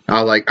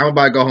I was like, I'm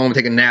about to go home and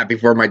take a nap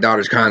before my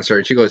daughter's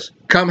concert. She goes,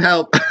 come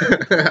help.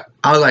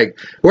 I was like,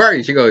 where are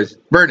you? She goes,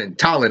 Vernon,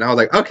 Tallinn. I was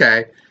like,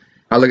 okay.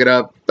 I look it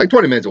up, like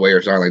 20 minutes away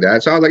or something like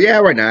that. So I was like, yeah,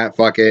 why not?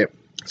 Fuck it.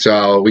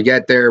 So we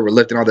get there. We're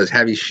lifting all this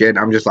heavy shit.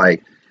 I'm just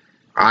like,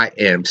 I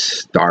am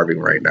starving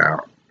right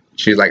now.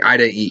 She's like, I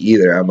didn't eat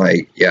either. I'm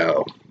like,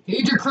 yo.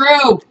 Feed your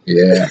crew.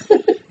 Yeah.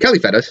 Kelly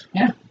fed us.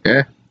 Yeah.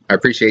 Yeah. I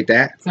appreciate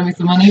that. Send me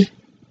some money.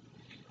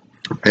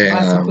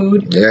 And, some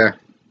food. Yeah.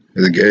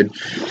 Is it good?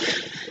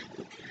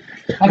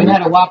 Haven't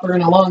had a Whopper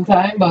in a long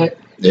time, but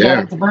shout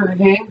out to Burger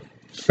King.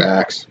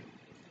 Facts.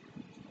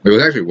 It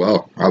was actually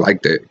I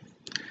liked it.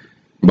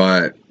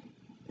 But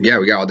yeah,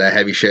 we got all that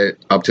heavy shit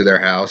up to their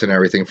house and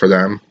everything for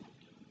them.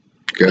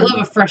 Good. I love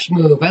a fresh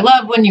move. I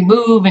love when you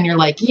move and you're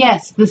like,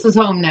 yes, this is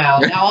home now.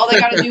 Now all they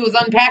got to do is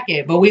unpack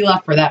it. But we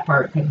left for that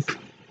part.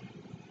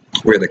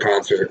 We're at the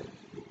concert.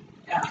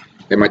 Yeah.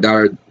 And my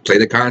daughter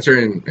played the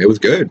concert and it was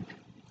good.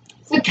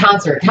 It's a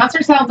concert.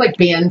 Concert sounds like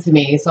band to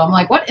me. So I'm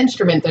like, what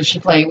instrument does she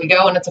play? We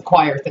go and it's a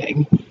choir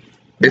thing.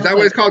 Is that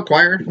what it's called?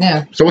 Choir?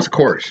 Yeah. So what's a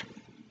chorus?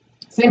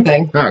 Same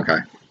thing. Oh, okay.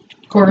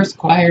 Chorus,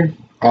 choir.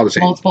 All the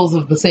same. Multiples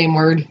of the same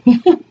word.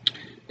 Yeah,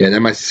 and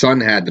then my son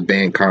had the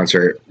band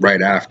concert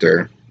right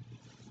after.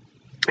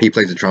 He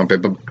plays the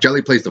trumpet, but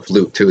Jelly plays the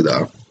flute too,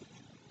 though.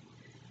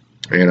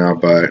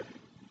 But...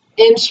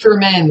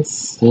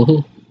 Instruments.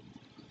 Mm-hmm.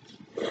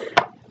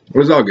 It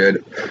was all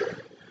good.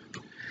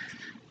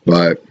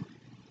 But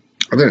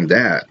other than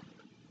that,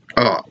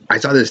 I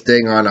saw this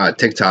thing on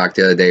TikTok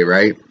the other day,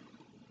 right?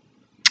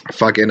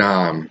 Fucking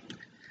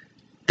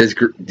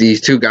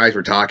these two guys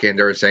were talking.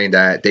 They were saying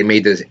that they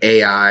made this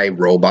AI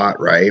robot,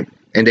 right?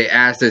 And they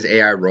asked this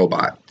AI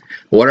robot,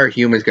 "What are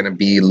humans going to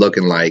be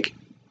looking like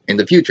in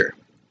the future?"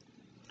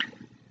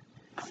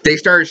 They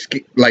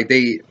started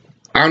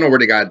I don't know where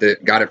they got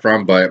it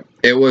from, but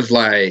it was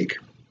like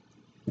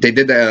they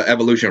did the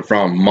evolution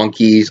from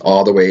monkeys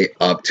all the way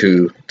up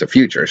to the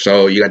future.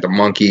 So you got the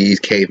monkeys,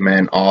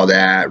 cavemen, all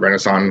that,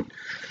 Renaissance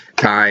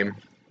time,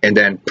 and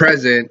then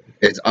present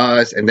is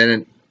us, and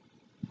then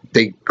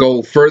they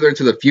go further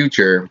into the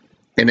future,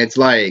 and it's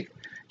like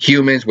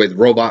humans with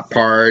robot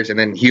parts, and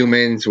then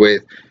humans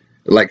with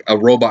like a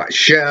robot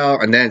shell,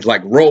 and then it's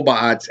like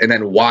robots, and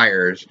then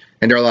wires,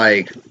 and they're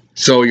like,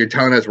 so you're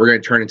telling us we're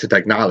going to turn into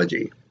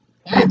technology?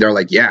 And they're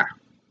like, yeah.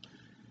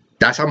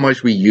 That's how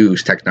much we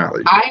use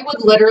technology. I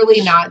would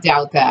literally not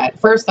doubt that.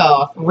 First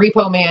off,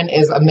 Repo Man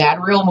is a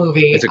mad real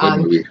movie. It's a good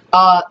movie.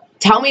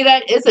 Tell me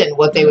that isn't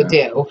what they would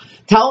do.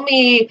 Tell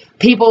me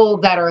people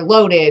that are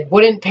loaded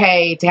wouldn't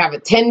pay to have a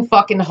tin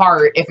fucking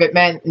heart if it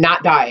meant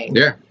not dying.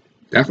 Yeah,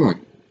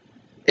 definitely.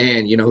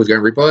 And you know who's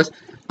going to repo us?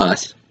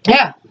 Us.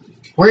 Yeah.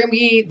 We're going to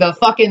be the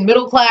fucking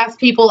middle class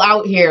people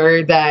out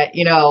here that,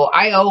 you know,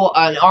 I owe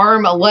an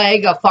arm, a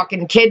leg, a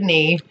fucking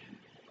kidney.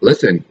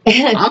 Listen,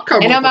 I'll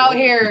come and I'm out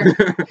here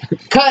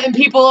cutting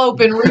people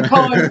open,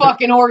 repoing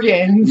fucking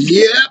organs.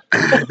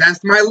 Yep,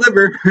 that's my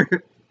liver.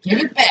 Give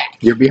it back.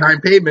 You're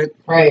behind payment.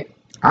 Right.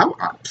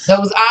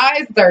 Those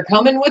eyes, they're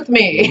coming with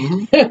me.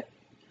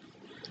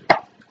 Mm-hmm.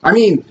 I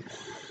mean,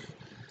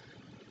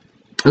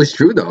 it's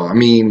true though. I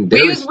mean,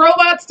 we use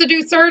robots to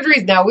do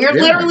surgeries now. We're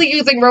literally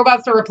using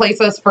robots to replace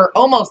us for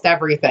almost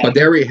everything. But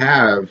there we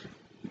have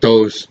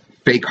those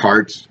fake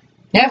hearts,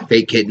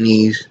 fake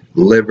kidneys,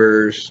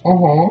 livers.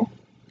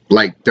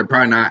 Like, they're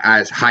probably not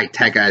as high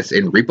tech as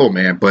in Repo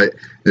Man, but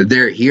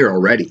they're here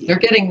already. They're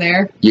getting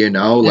there. You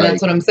know, and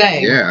that's what I'm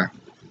saying. Yeah.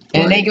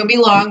 And it ain't gonna be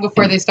long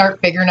before they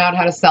start figuring out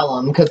how to sell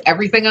them, because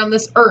everything on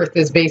this earth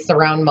is based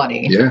around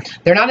money. Yeah.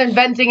 They're not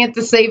inventing it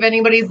to save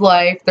anybody's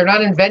life. They're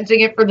not inventing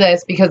it for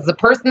this, because the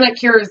person that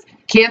cures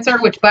cancer,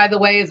 which by the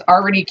way is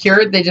already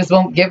cured, they just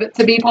won't give it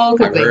to people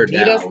because they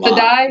need us to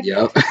die.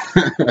 Yep.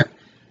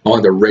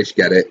 Only the rich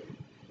get it.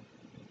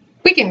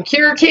 We can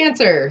cure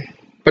cancer.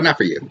 But not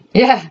for you.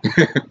 Yeah.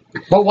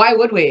 But why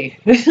would we?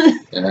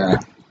 Yeah.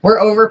 We're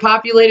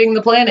overpopulating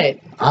the planet.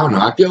 I don't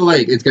know. I feel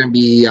like it's going to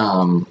be...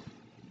 you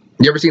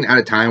ever seen Out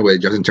of Time with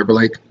Justin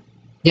Timberlake?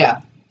 Yeah.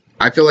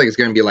 I feel like it's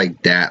going to be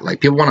like that. Like,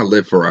 people want to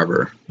live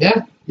forever.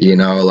 Yeah. You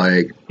know,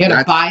 like... You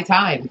gotta buy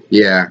time.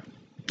 Yeah.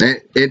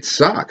 It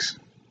sucks.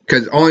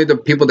 Because only the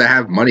people that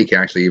have money can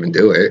actually even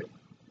do it.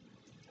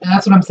 And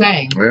that's what I'm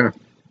saying. Yeah.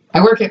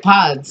 I work at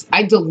pods.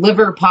 I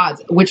deliver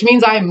pods, which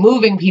means I'm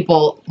moving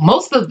people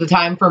most of the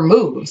time for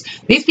moves.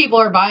 These people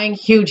are buying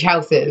huge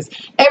houses.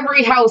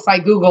 Every house I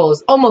Google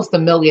is almost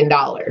 $1 million.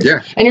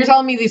 Yeah. And you're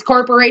telling me these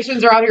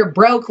corporations are out here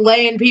broke,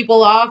 laying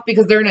people off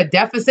because they're in a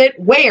deficit?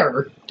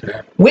 Where?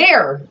 Yeah.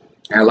 Where?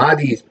 And a lot of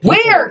these people...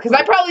 Where? Because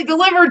I probably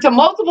delivered to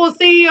multiple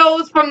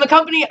CEOs from the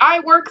company I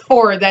work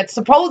for that's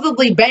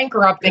supposedly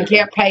bankrupt and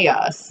can't pay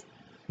us.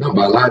 No,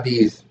 but a lot of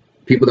these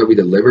people that we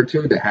deliver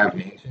to that have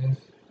mansions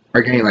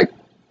are getting like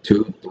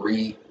 2,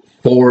 3,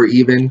 4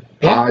 even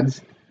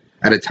pods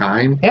at a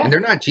time. Yeah. And they're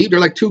not cheap. They're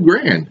like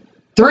 $2,000.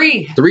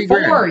 3 $4.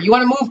 Grand. You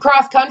want to move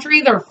cross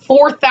country? They're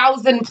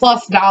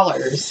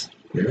 $4,000+.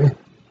 Yeah.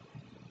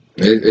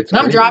 It's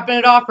I'm dropping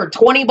it off for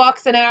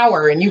 $20 an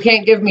hour, and you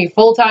can't give me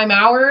full-time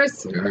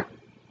hours? Yeah.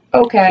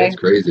 Okay. That's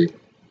crazy.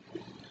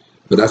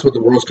 But that's what the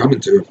world's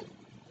coming to.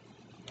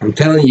 I'm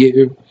telling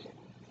you.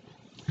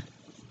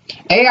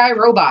 AI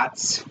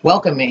robots,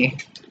 welcome me.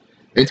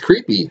 It's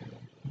creepy.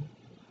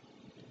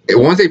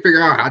 Once they figure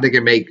out how they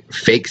can make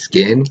fake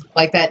skin.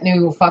 Like that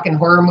new fucking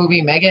horror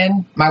movie,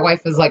 Megan. My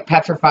wife is like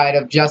petrified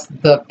of just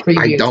the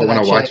preview. I don't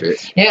want to watch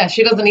it. Yeah,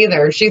 she doesn't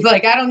either. She's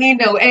like, I don't need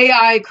no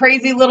AI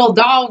crazy little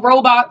doll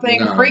robot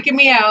thing freaking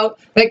me out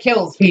that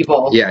kills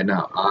people. Yeah,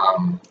 no.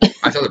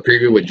 I saw the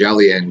preview with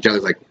Jelly, and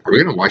Jelly's like, are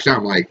we going to watch that?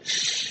 I'm like,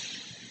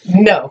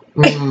 no.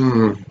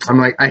 I'm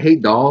like, I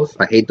hate dolls.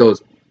 I hate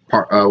those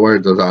what are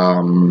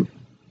those,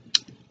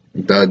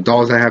 the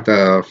dolls that have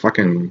the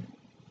fucking,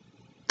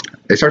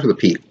 it starts with a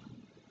P.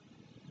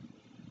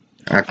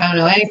 I don't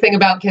know anything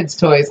about kids'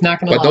 toys. Not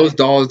gonna lie. But those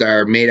dolls that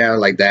are made out of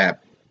like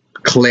that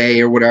clay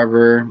or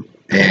whatever,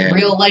 and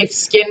real life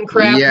skin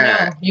crap.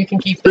 Yeah, no, you can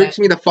keep that. Freaks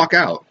me the fuck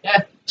out.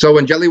 Yeah. So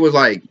when Jelly was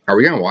like, "Are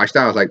we gonna watch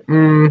that?" I was like,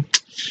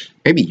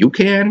 maybe you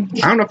can.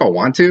 I don't know if I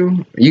want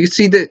to. You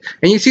see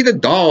the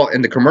doll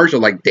in the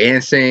commercial like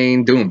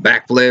dancing, doing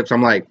backflips.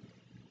 I'm like,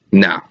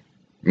 no.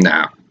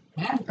 Yeah,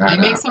 they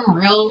make some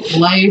real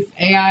life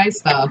AI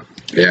stuff.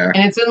 Yeah.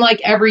 And it's in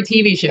like every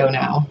TV show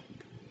now.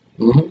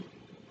 Mm-hmm.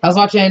 I was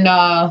watching,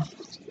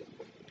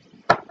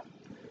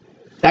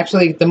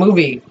 actually, the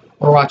movie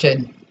we're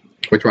watching.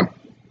 Which one?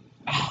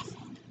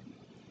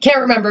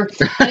 Can't remember.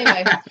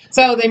 Anyway,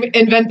 so they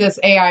invent this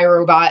AI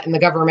robot, and the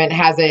government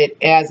has it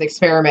as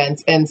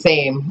experiments, and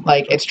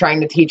like, it's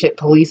trying to teach it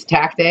police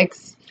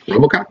tactics.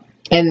 RoboCop?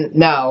 And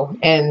no,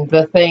 and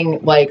the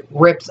thing like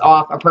rips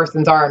off a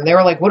person's arm. They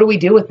were like, what do we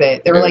do with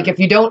it? They were like, if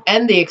you don't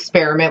end the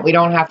experiment, we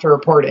don't have to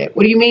report it.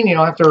 What do you mean you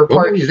don't have to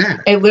report What is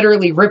that? it?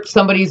 Literally ripped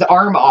somebody's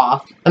arm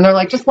off. And they're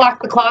like, just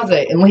lock the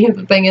closet and leave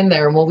the thing in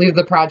there and we'll leave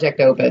the project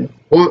open.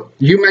 Well,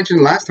 you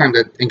mentioned last time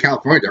that in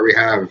California that we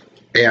have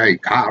AI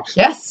cops.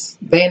 Yes,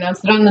 they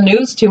announced it on the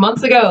news 2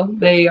 months ago.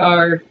 They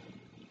are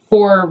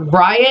for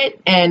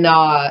riot and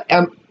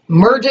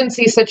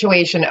emergency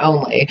situation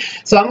only.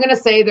 So I'm going to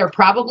say they're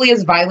probably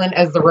as violent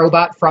as the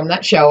robot from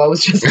that show I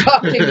was just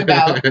talking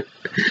about.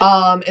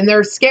 And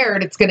they're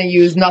scared it's going to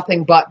use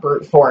nothing but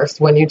brute force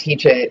when you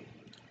teach it.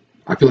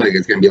 I feel like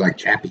it's going to be like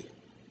Chappie.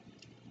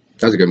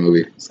 That's a good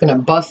movie. It's going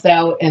to bust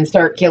out and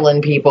start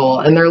killing people.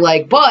 And they're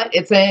like, but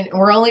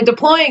we're only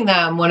deploying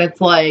them when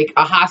it's like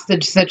a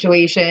hostage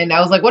situation. I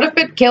was like, what if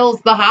it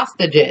kills the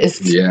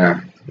hostages?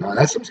 Yeah. No,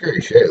 that's some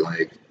scary shit.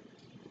 Like,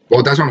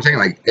 well, that's what I'm saying.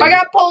 Like, If I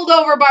got pulled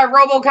over by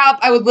RoboCop,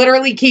 I would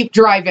literally keep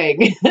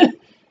driving.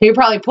 He'd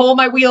probably pull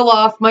my wheel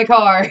off my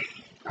car.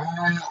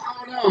 I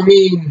don't know. I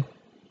mean,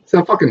 it's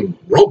a fucking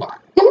robot.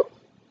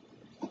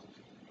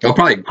 They'll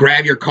probably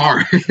grab your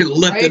car and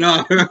lift it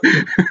up.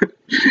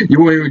 You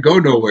won't even go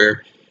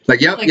nowhere. It's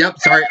like, yep,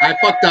 sorry, I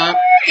fucked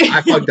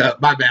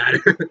up. My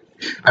bad.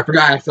 I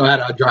forgot I still had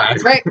to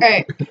drive.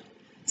 Right.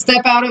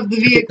 Step out of the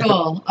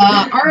vehicle.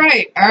 All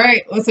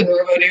right. Listen,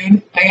 Robo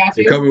Dude, I got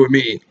you. You're coming with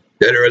me,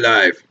 dead or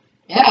alive.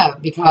 Yeah,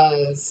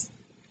 because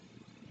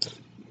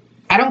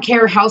I don't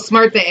care how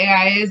smart the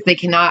AI is, they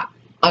cannot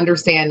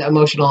understand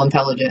emotional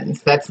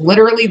intelligence. That's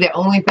literally the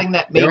only thing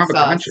that makes They don't have a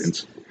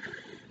conscience.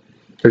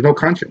 There's no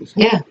conscience.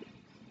 Yeah.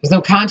 There's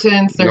no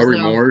conscience. There's no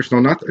remorse, no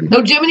nothing.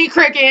 No Jiminy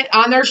Cricket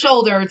on their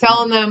shoulder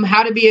telling them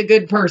how to be a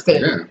good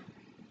person. Yeah.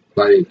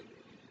 Like,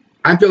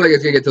 I feel like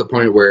it's going to get to the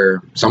point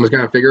where someone's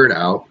going to figure it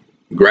out,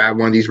 grab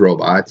one of these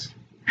robots,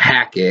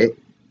 hack it,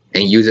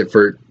 and use it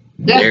for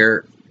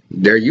their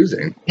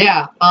using.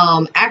 Yeah.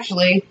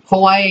 Actually,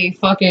 Hawaii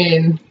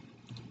fucking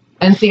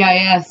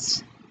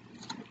NCIS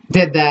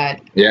did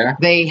that. Yeah.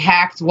 They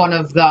hacked one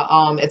of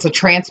the it's a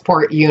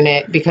transport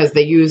unit because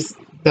they use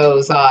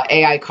those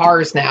AI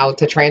cars now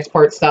to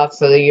transport stuff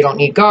so that you don't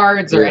need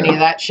guards or any of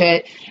that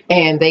shit.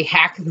 And they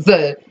hacked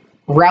the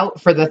route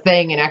for the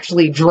thing and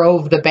actually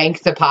drove the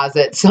bank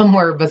deposit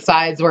somewhere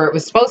besides where it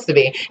was supposed to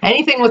be.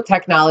 Anything with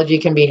technology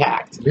can be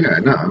hacked. Yeah,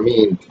 no, I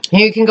mean...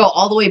 You can go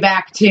all the way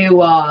back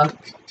to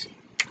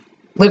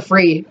Live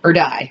Free or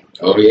Die.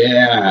 Oh,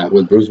 yeah,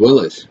 with Bruce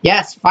Willis.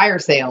 Yes, fire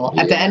sale.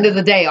 At the end of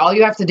the day, all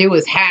you have to do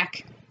is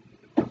hack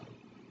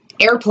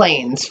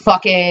airplanes,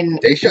 fucking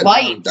they shut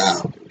flights.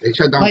 Down. They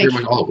shut down pretty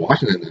much all of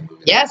Washington in that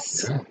movie.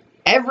 Yes. Yeah.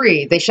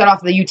 They shut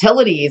off the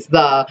utilities,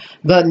 the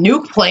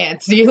nuke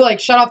plants. You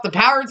like shut off the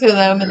power to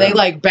them and they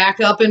like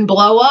back up and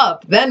blow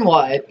up. Then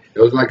what? It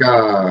was like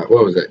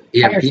what was it?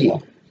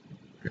 EMP.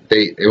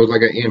 It was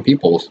like an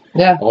EMP pulse.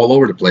 Yeah. All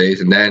over the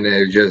place, and then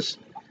it was just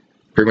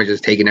pretty much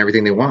just taking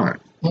everything they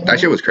want. Mm-hmm. That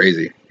shit was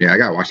crazy. Yeah, I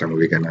gotta watch that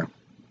movie again now.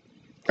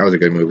 That was a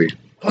good movie.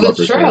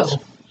 That's true.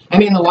 I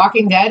mean, The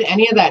Walking Dead,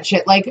 any of that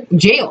shit, like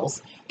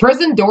jails.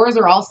 Prison doors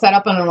are all set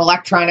up on an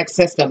electronic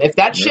system. If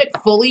that shit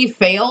fully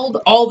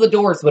failed, all the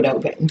doors would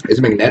open. It's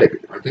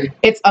magnetic, aren't they?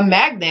 It's a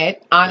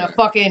magnet on a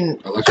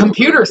fucking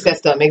computer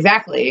system.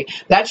 Exactly.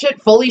 That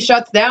shit fully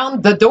shuts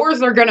down. The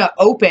doors are going to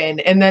open,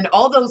 and then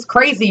all those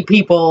crazy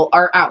people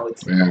are out.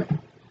 Yeah.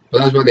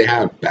 Well, that's why they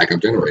have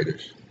backup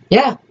generators.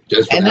 Yeah.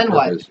 Just for and that then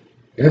purpose.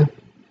 What? Yeah.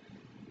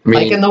 I mean,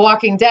 like in The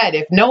Walking Dead,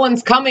 if no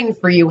one's coming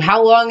for you,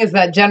 how long is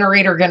that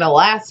generator going to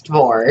last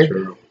for?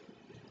 True.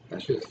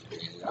 That's just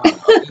crazy.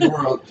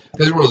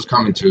 This world is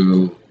coming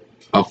to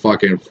a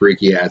fucking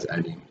freaky ass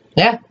ending.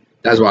 Yeah.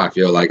 That's what I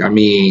feel like. I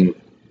mean,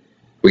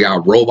 we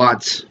got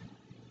robots.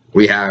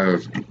 We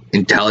have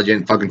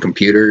intelligent fucking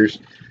computers.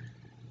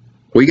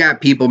 We got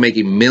people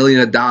making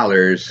millions of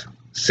dollars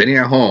sitting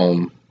at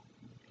home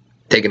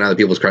taking other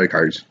people's credit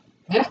cards.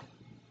 Yeah.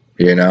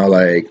 You know,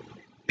 like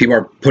people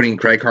are putting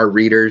credit card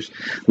readers.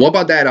 What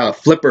about that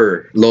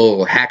flipper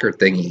little hacker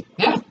thingy?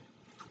 Yeah.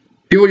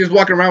 People just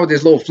walking around with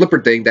this little flipper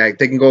thing that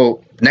they can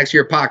go next to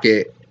your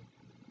pocket,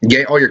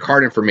 get all your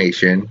card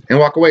information, and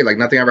walk away like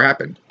nothing ever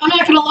happened. I'm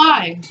not going to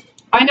lie.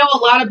 I know a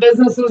lot of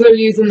businesses are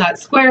using that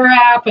Square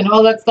app and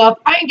all that stuff.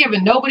 I ain't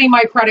giving nobody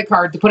my credit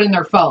card to put in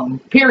their phone,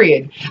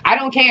 period. I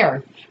don't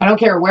care. I don't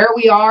care where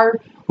we are.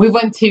 We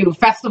went to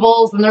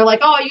festivals and they're like,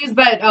 oh, I use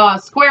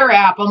that Square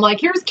app. I'm like,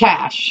 here's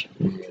cash.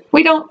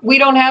 We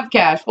don't have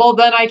cash. Well,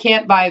 then I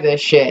can't buy this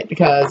shit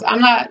because I'm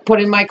not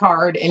putting my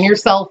card in your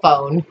cell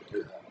phone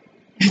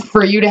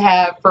for you to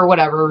have for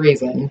whatever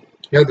reason.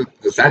 You know,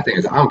 the sad thing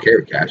is I don't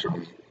carry cash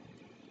on me.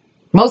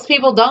 Most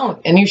people don't,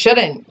 and you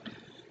shouldn't.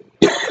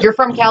 You're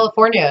from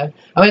California.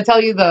 I'm going to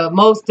tell you the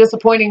most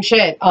disappointing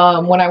shit.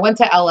 When I went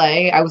to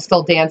LA, I was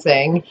still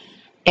dancing,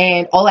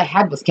 and all I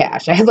had was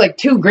cash. I had like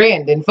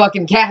 $2,000 in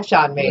fucking cash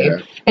on me. Yeah.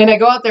 And I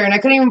go out there, and I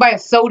couldn't even buy a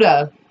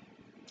soda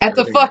at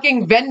the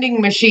fucking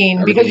vending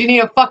machine because you need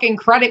a fucking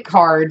credit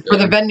card for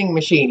the vending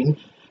machine.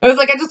 I was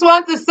like, I just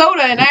want the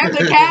soda, and I have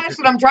the cash,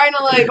 and I'm trying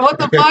to like, what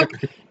the fuck?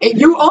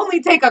 You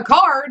only take a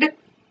card.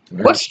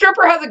 Yeah. What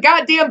stripper has a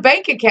goddamn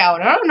bank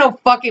account? I don't know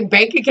fucking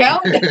bank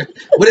account.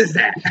 What is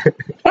that?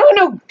 I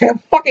don't know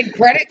fucking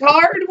credit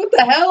card. What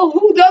the hell?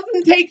 Who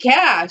doesn't take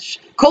cash?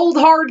 Cold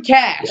hard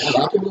cash. Yeah, a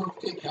lot of people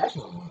don't take cash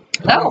no more.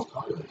 No.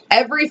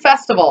 Every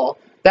festival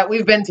that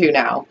we've been to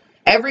now,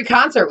 every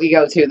concert we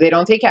go to, they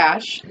don't take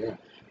cash. Yeah.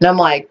 And I'm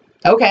like,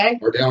 okay.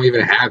 Or they don't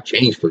even have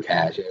change for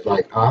cash. It's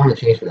like, oh, I want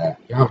to change for that.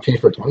 You don't have change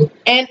for 20?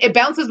 And it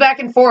bounces back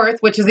and forth,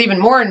 which is even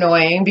more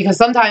annoying because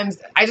sometimes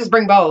I just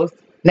bring both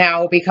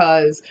now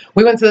because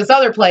we went to this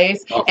other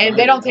place and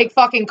they don't take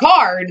fucking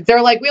card.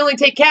 They're like, we only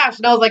take cash.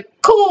 And I was like,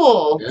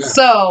 cool. Yeah.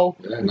 So.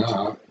 Yeah,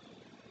 no.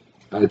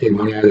 I had to take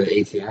money out of the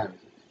ATM.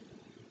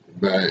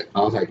 But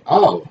I was like,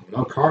 oh,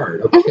 no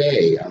card.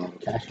 Okay.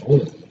 Cash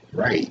only.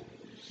 Right.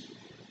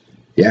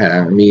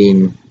 Yeah, I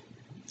mean,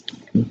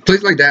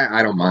 places like that,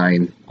 I don't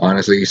mind.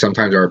 Honestly,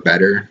 sometimes are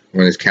better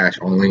when it's cash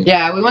only.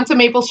 Yeah, we went to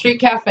Maple Street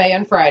Cafe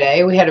on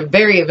Friday. We had a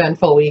very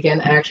eventful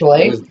weekend,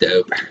 actually. It was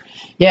dope.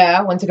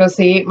 Yeah, went to go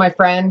see my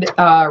friend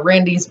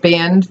Randy's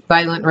band,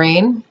 Violent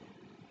Rain.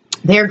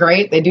 They're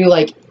great. They do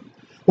like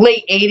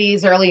late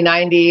 80s, early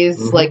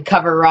 90s, like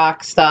cover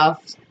rock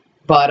stuff.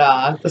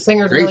 But the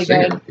singer's really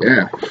good.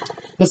 Yeah.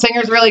 The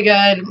singer's really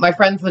good. My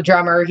friend's the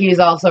drummer. He's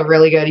also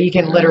really good. He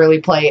can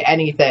literally play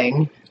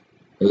anything.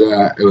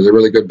 It was a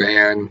really good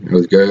band. It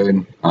was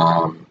good.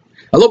 A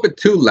little bit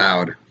too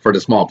loud for the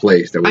small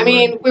place that we were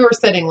in. We were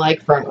sitting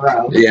like front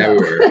row. Yeah, so. we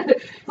were.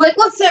 Like,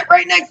 let's sit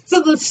right next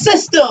to the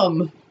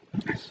system.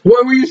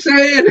 What were you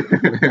saying?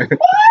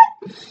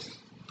 What?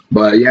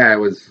 But yeah, it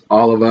was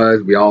all of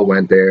us. We all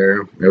went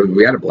there.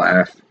 We had a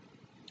blast.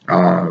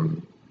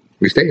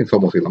 We stayed until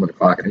almost 11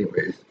 o'clock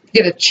anyways.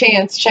 Get a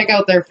chance, check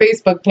out their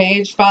Facebook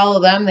page. Follow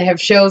them. They have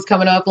shows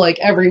coming up like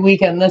every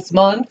weekend this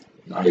month.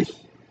 Nice.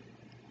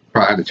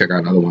 Probably have to check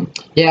out another one.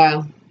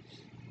 Yeah.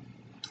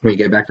 When you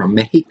get back from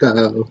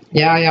Mexico.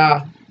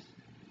 Yeah.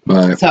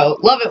 But so,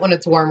 love it when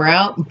it's warmer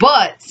out,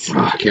 but...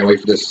 I can't wait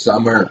for this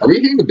summer. Are we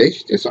hitting the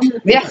beach this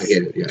summer? Yes.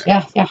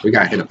 Yeah. We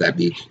got to hit up that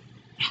beach.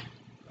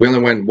 We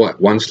only went,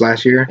 once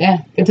last year?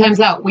 Yeah, good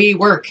times out. We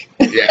work.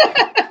 Yeah,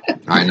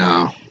 I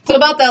know. So,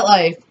 about that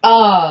life.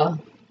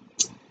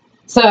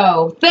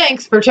 So,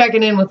 thanks for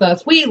checking in with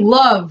us. We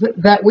love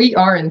that we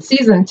are in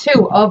season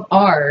 2 of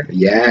our...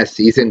 Yeah,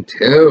 season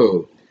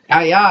 2.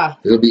 Yeah.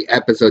 It'll be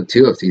episode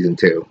 2 of season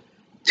 2.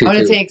 I'm going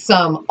to take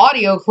some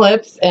audio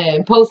clips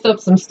and post up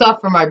some stuff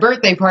for my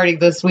birthday party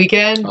this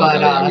weekend.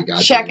 But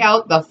check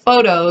out the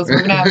photos we're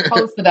going to have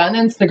posted on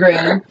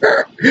Instagram.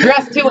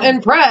 Dressed to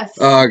impress.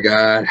 Oh,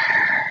 God.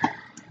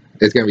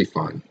 It's going to be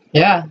fun.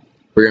 Yeah.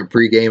 We're going to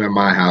pregame at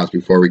my house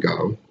before we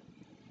go.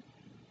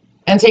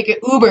 And take an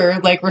Uber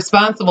like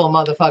responsible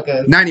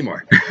motherfuckers. Not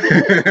anymore.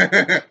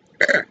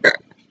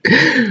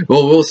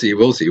 Well, we'll see.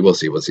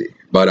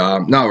 But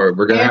no,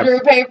 we're gonna Andrew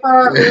pay for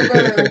our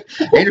Uber.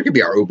 Andrew could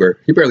be our Uber.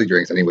 He barely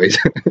drinks anyways.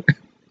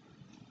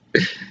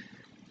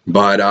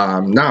 But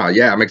no,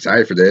 yeah, I'm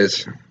excited for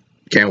this.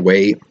 Can't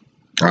wait.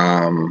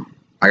 I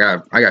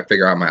gotta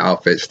figure out my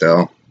outfit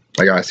still.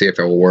 I gotta see if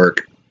it will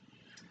work.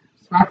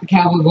 Rock the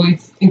cowboy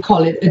boots and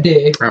call it a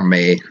day. I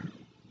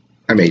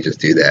may just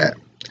do that.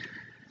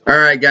 All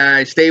right,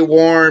 guys, stay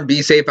warm,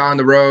 be safe on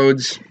the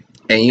roads,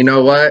 and you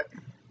know what?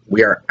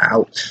 We are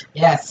out.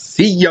 Yes.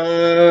 See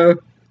ya.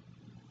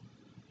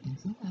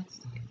 Until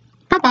next time.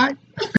 Bye-bye.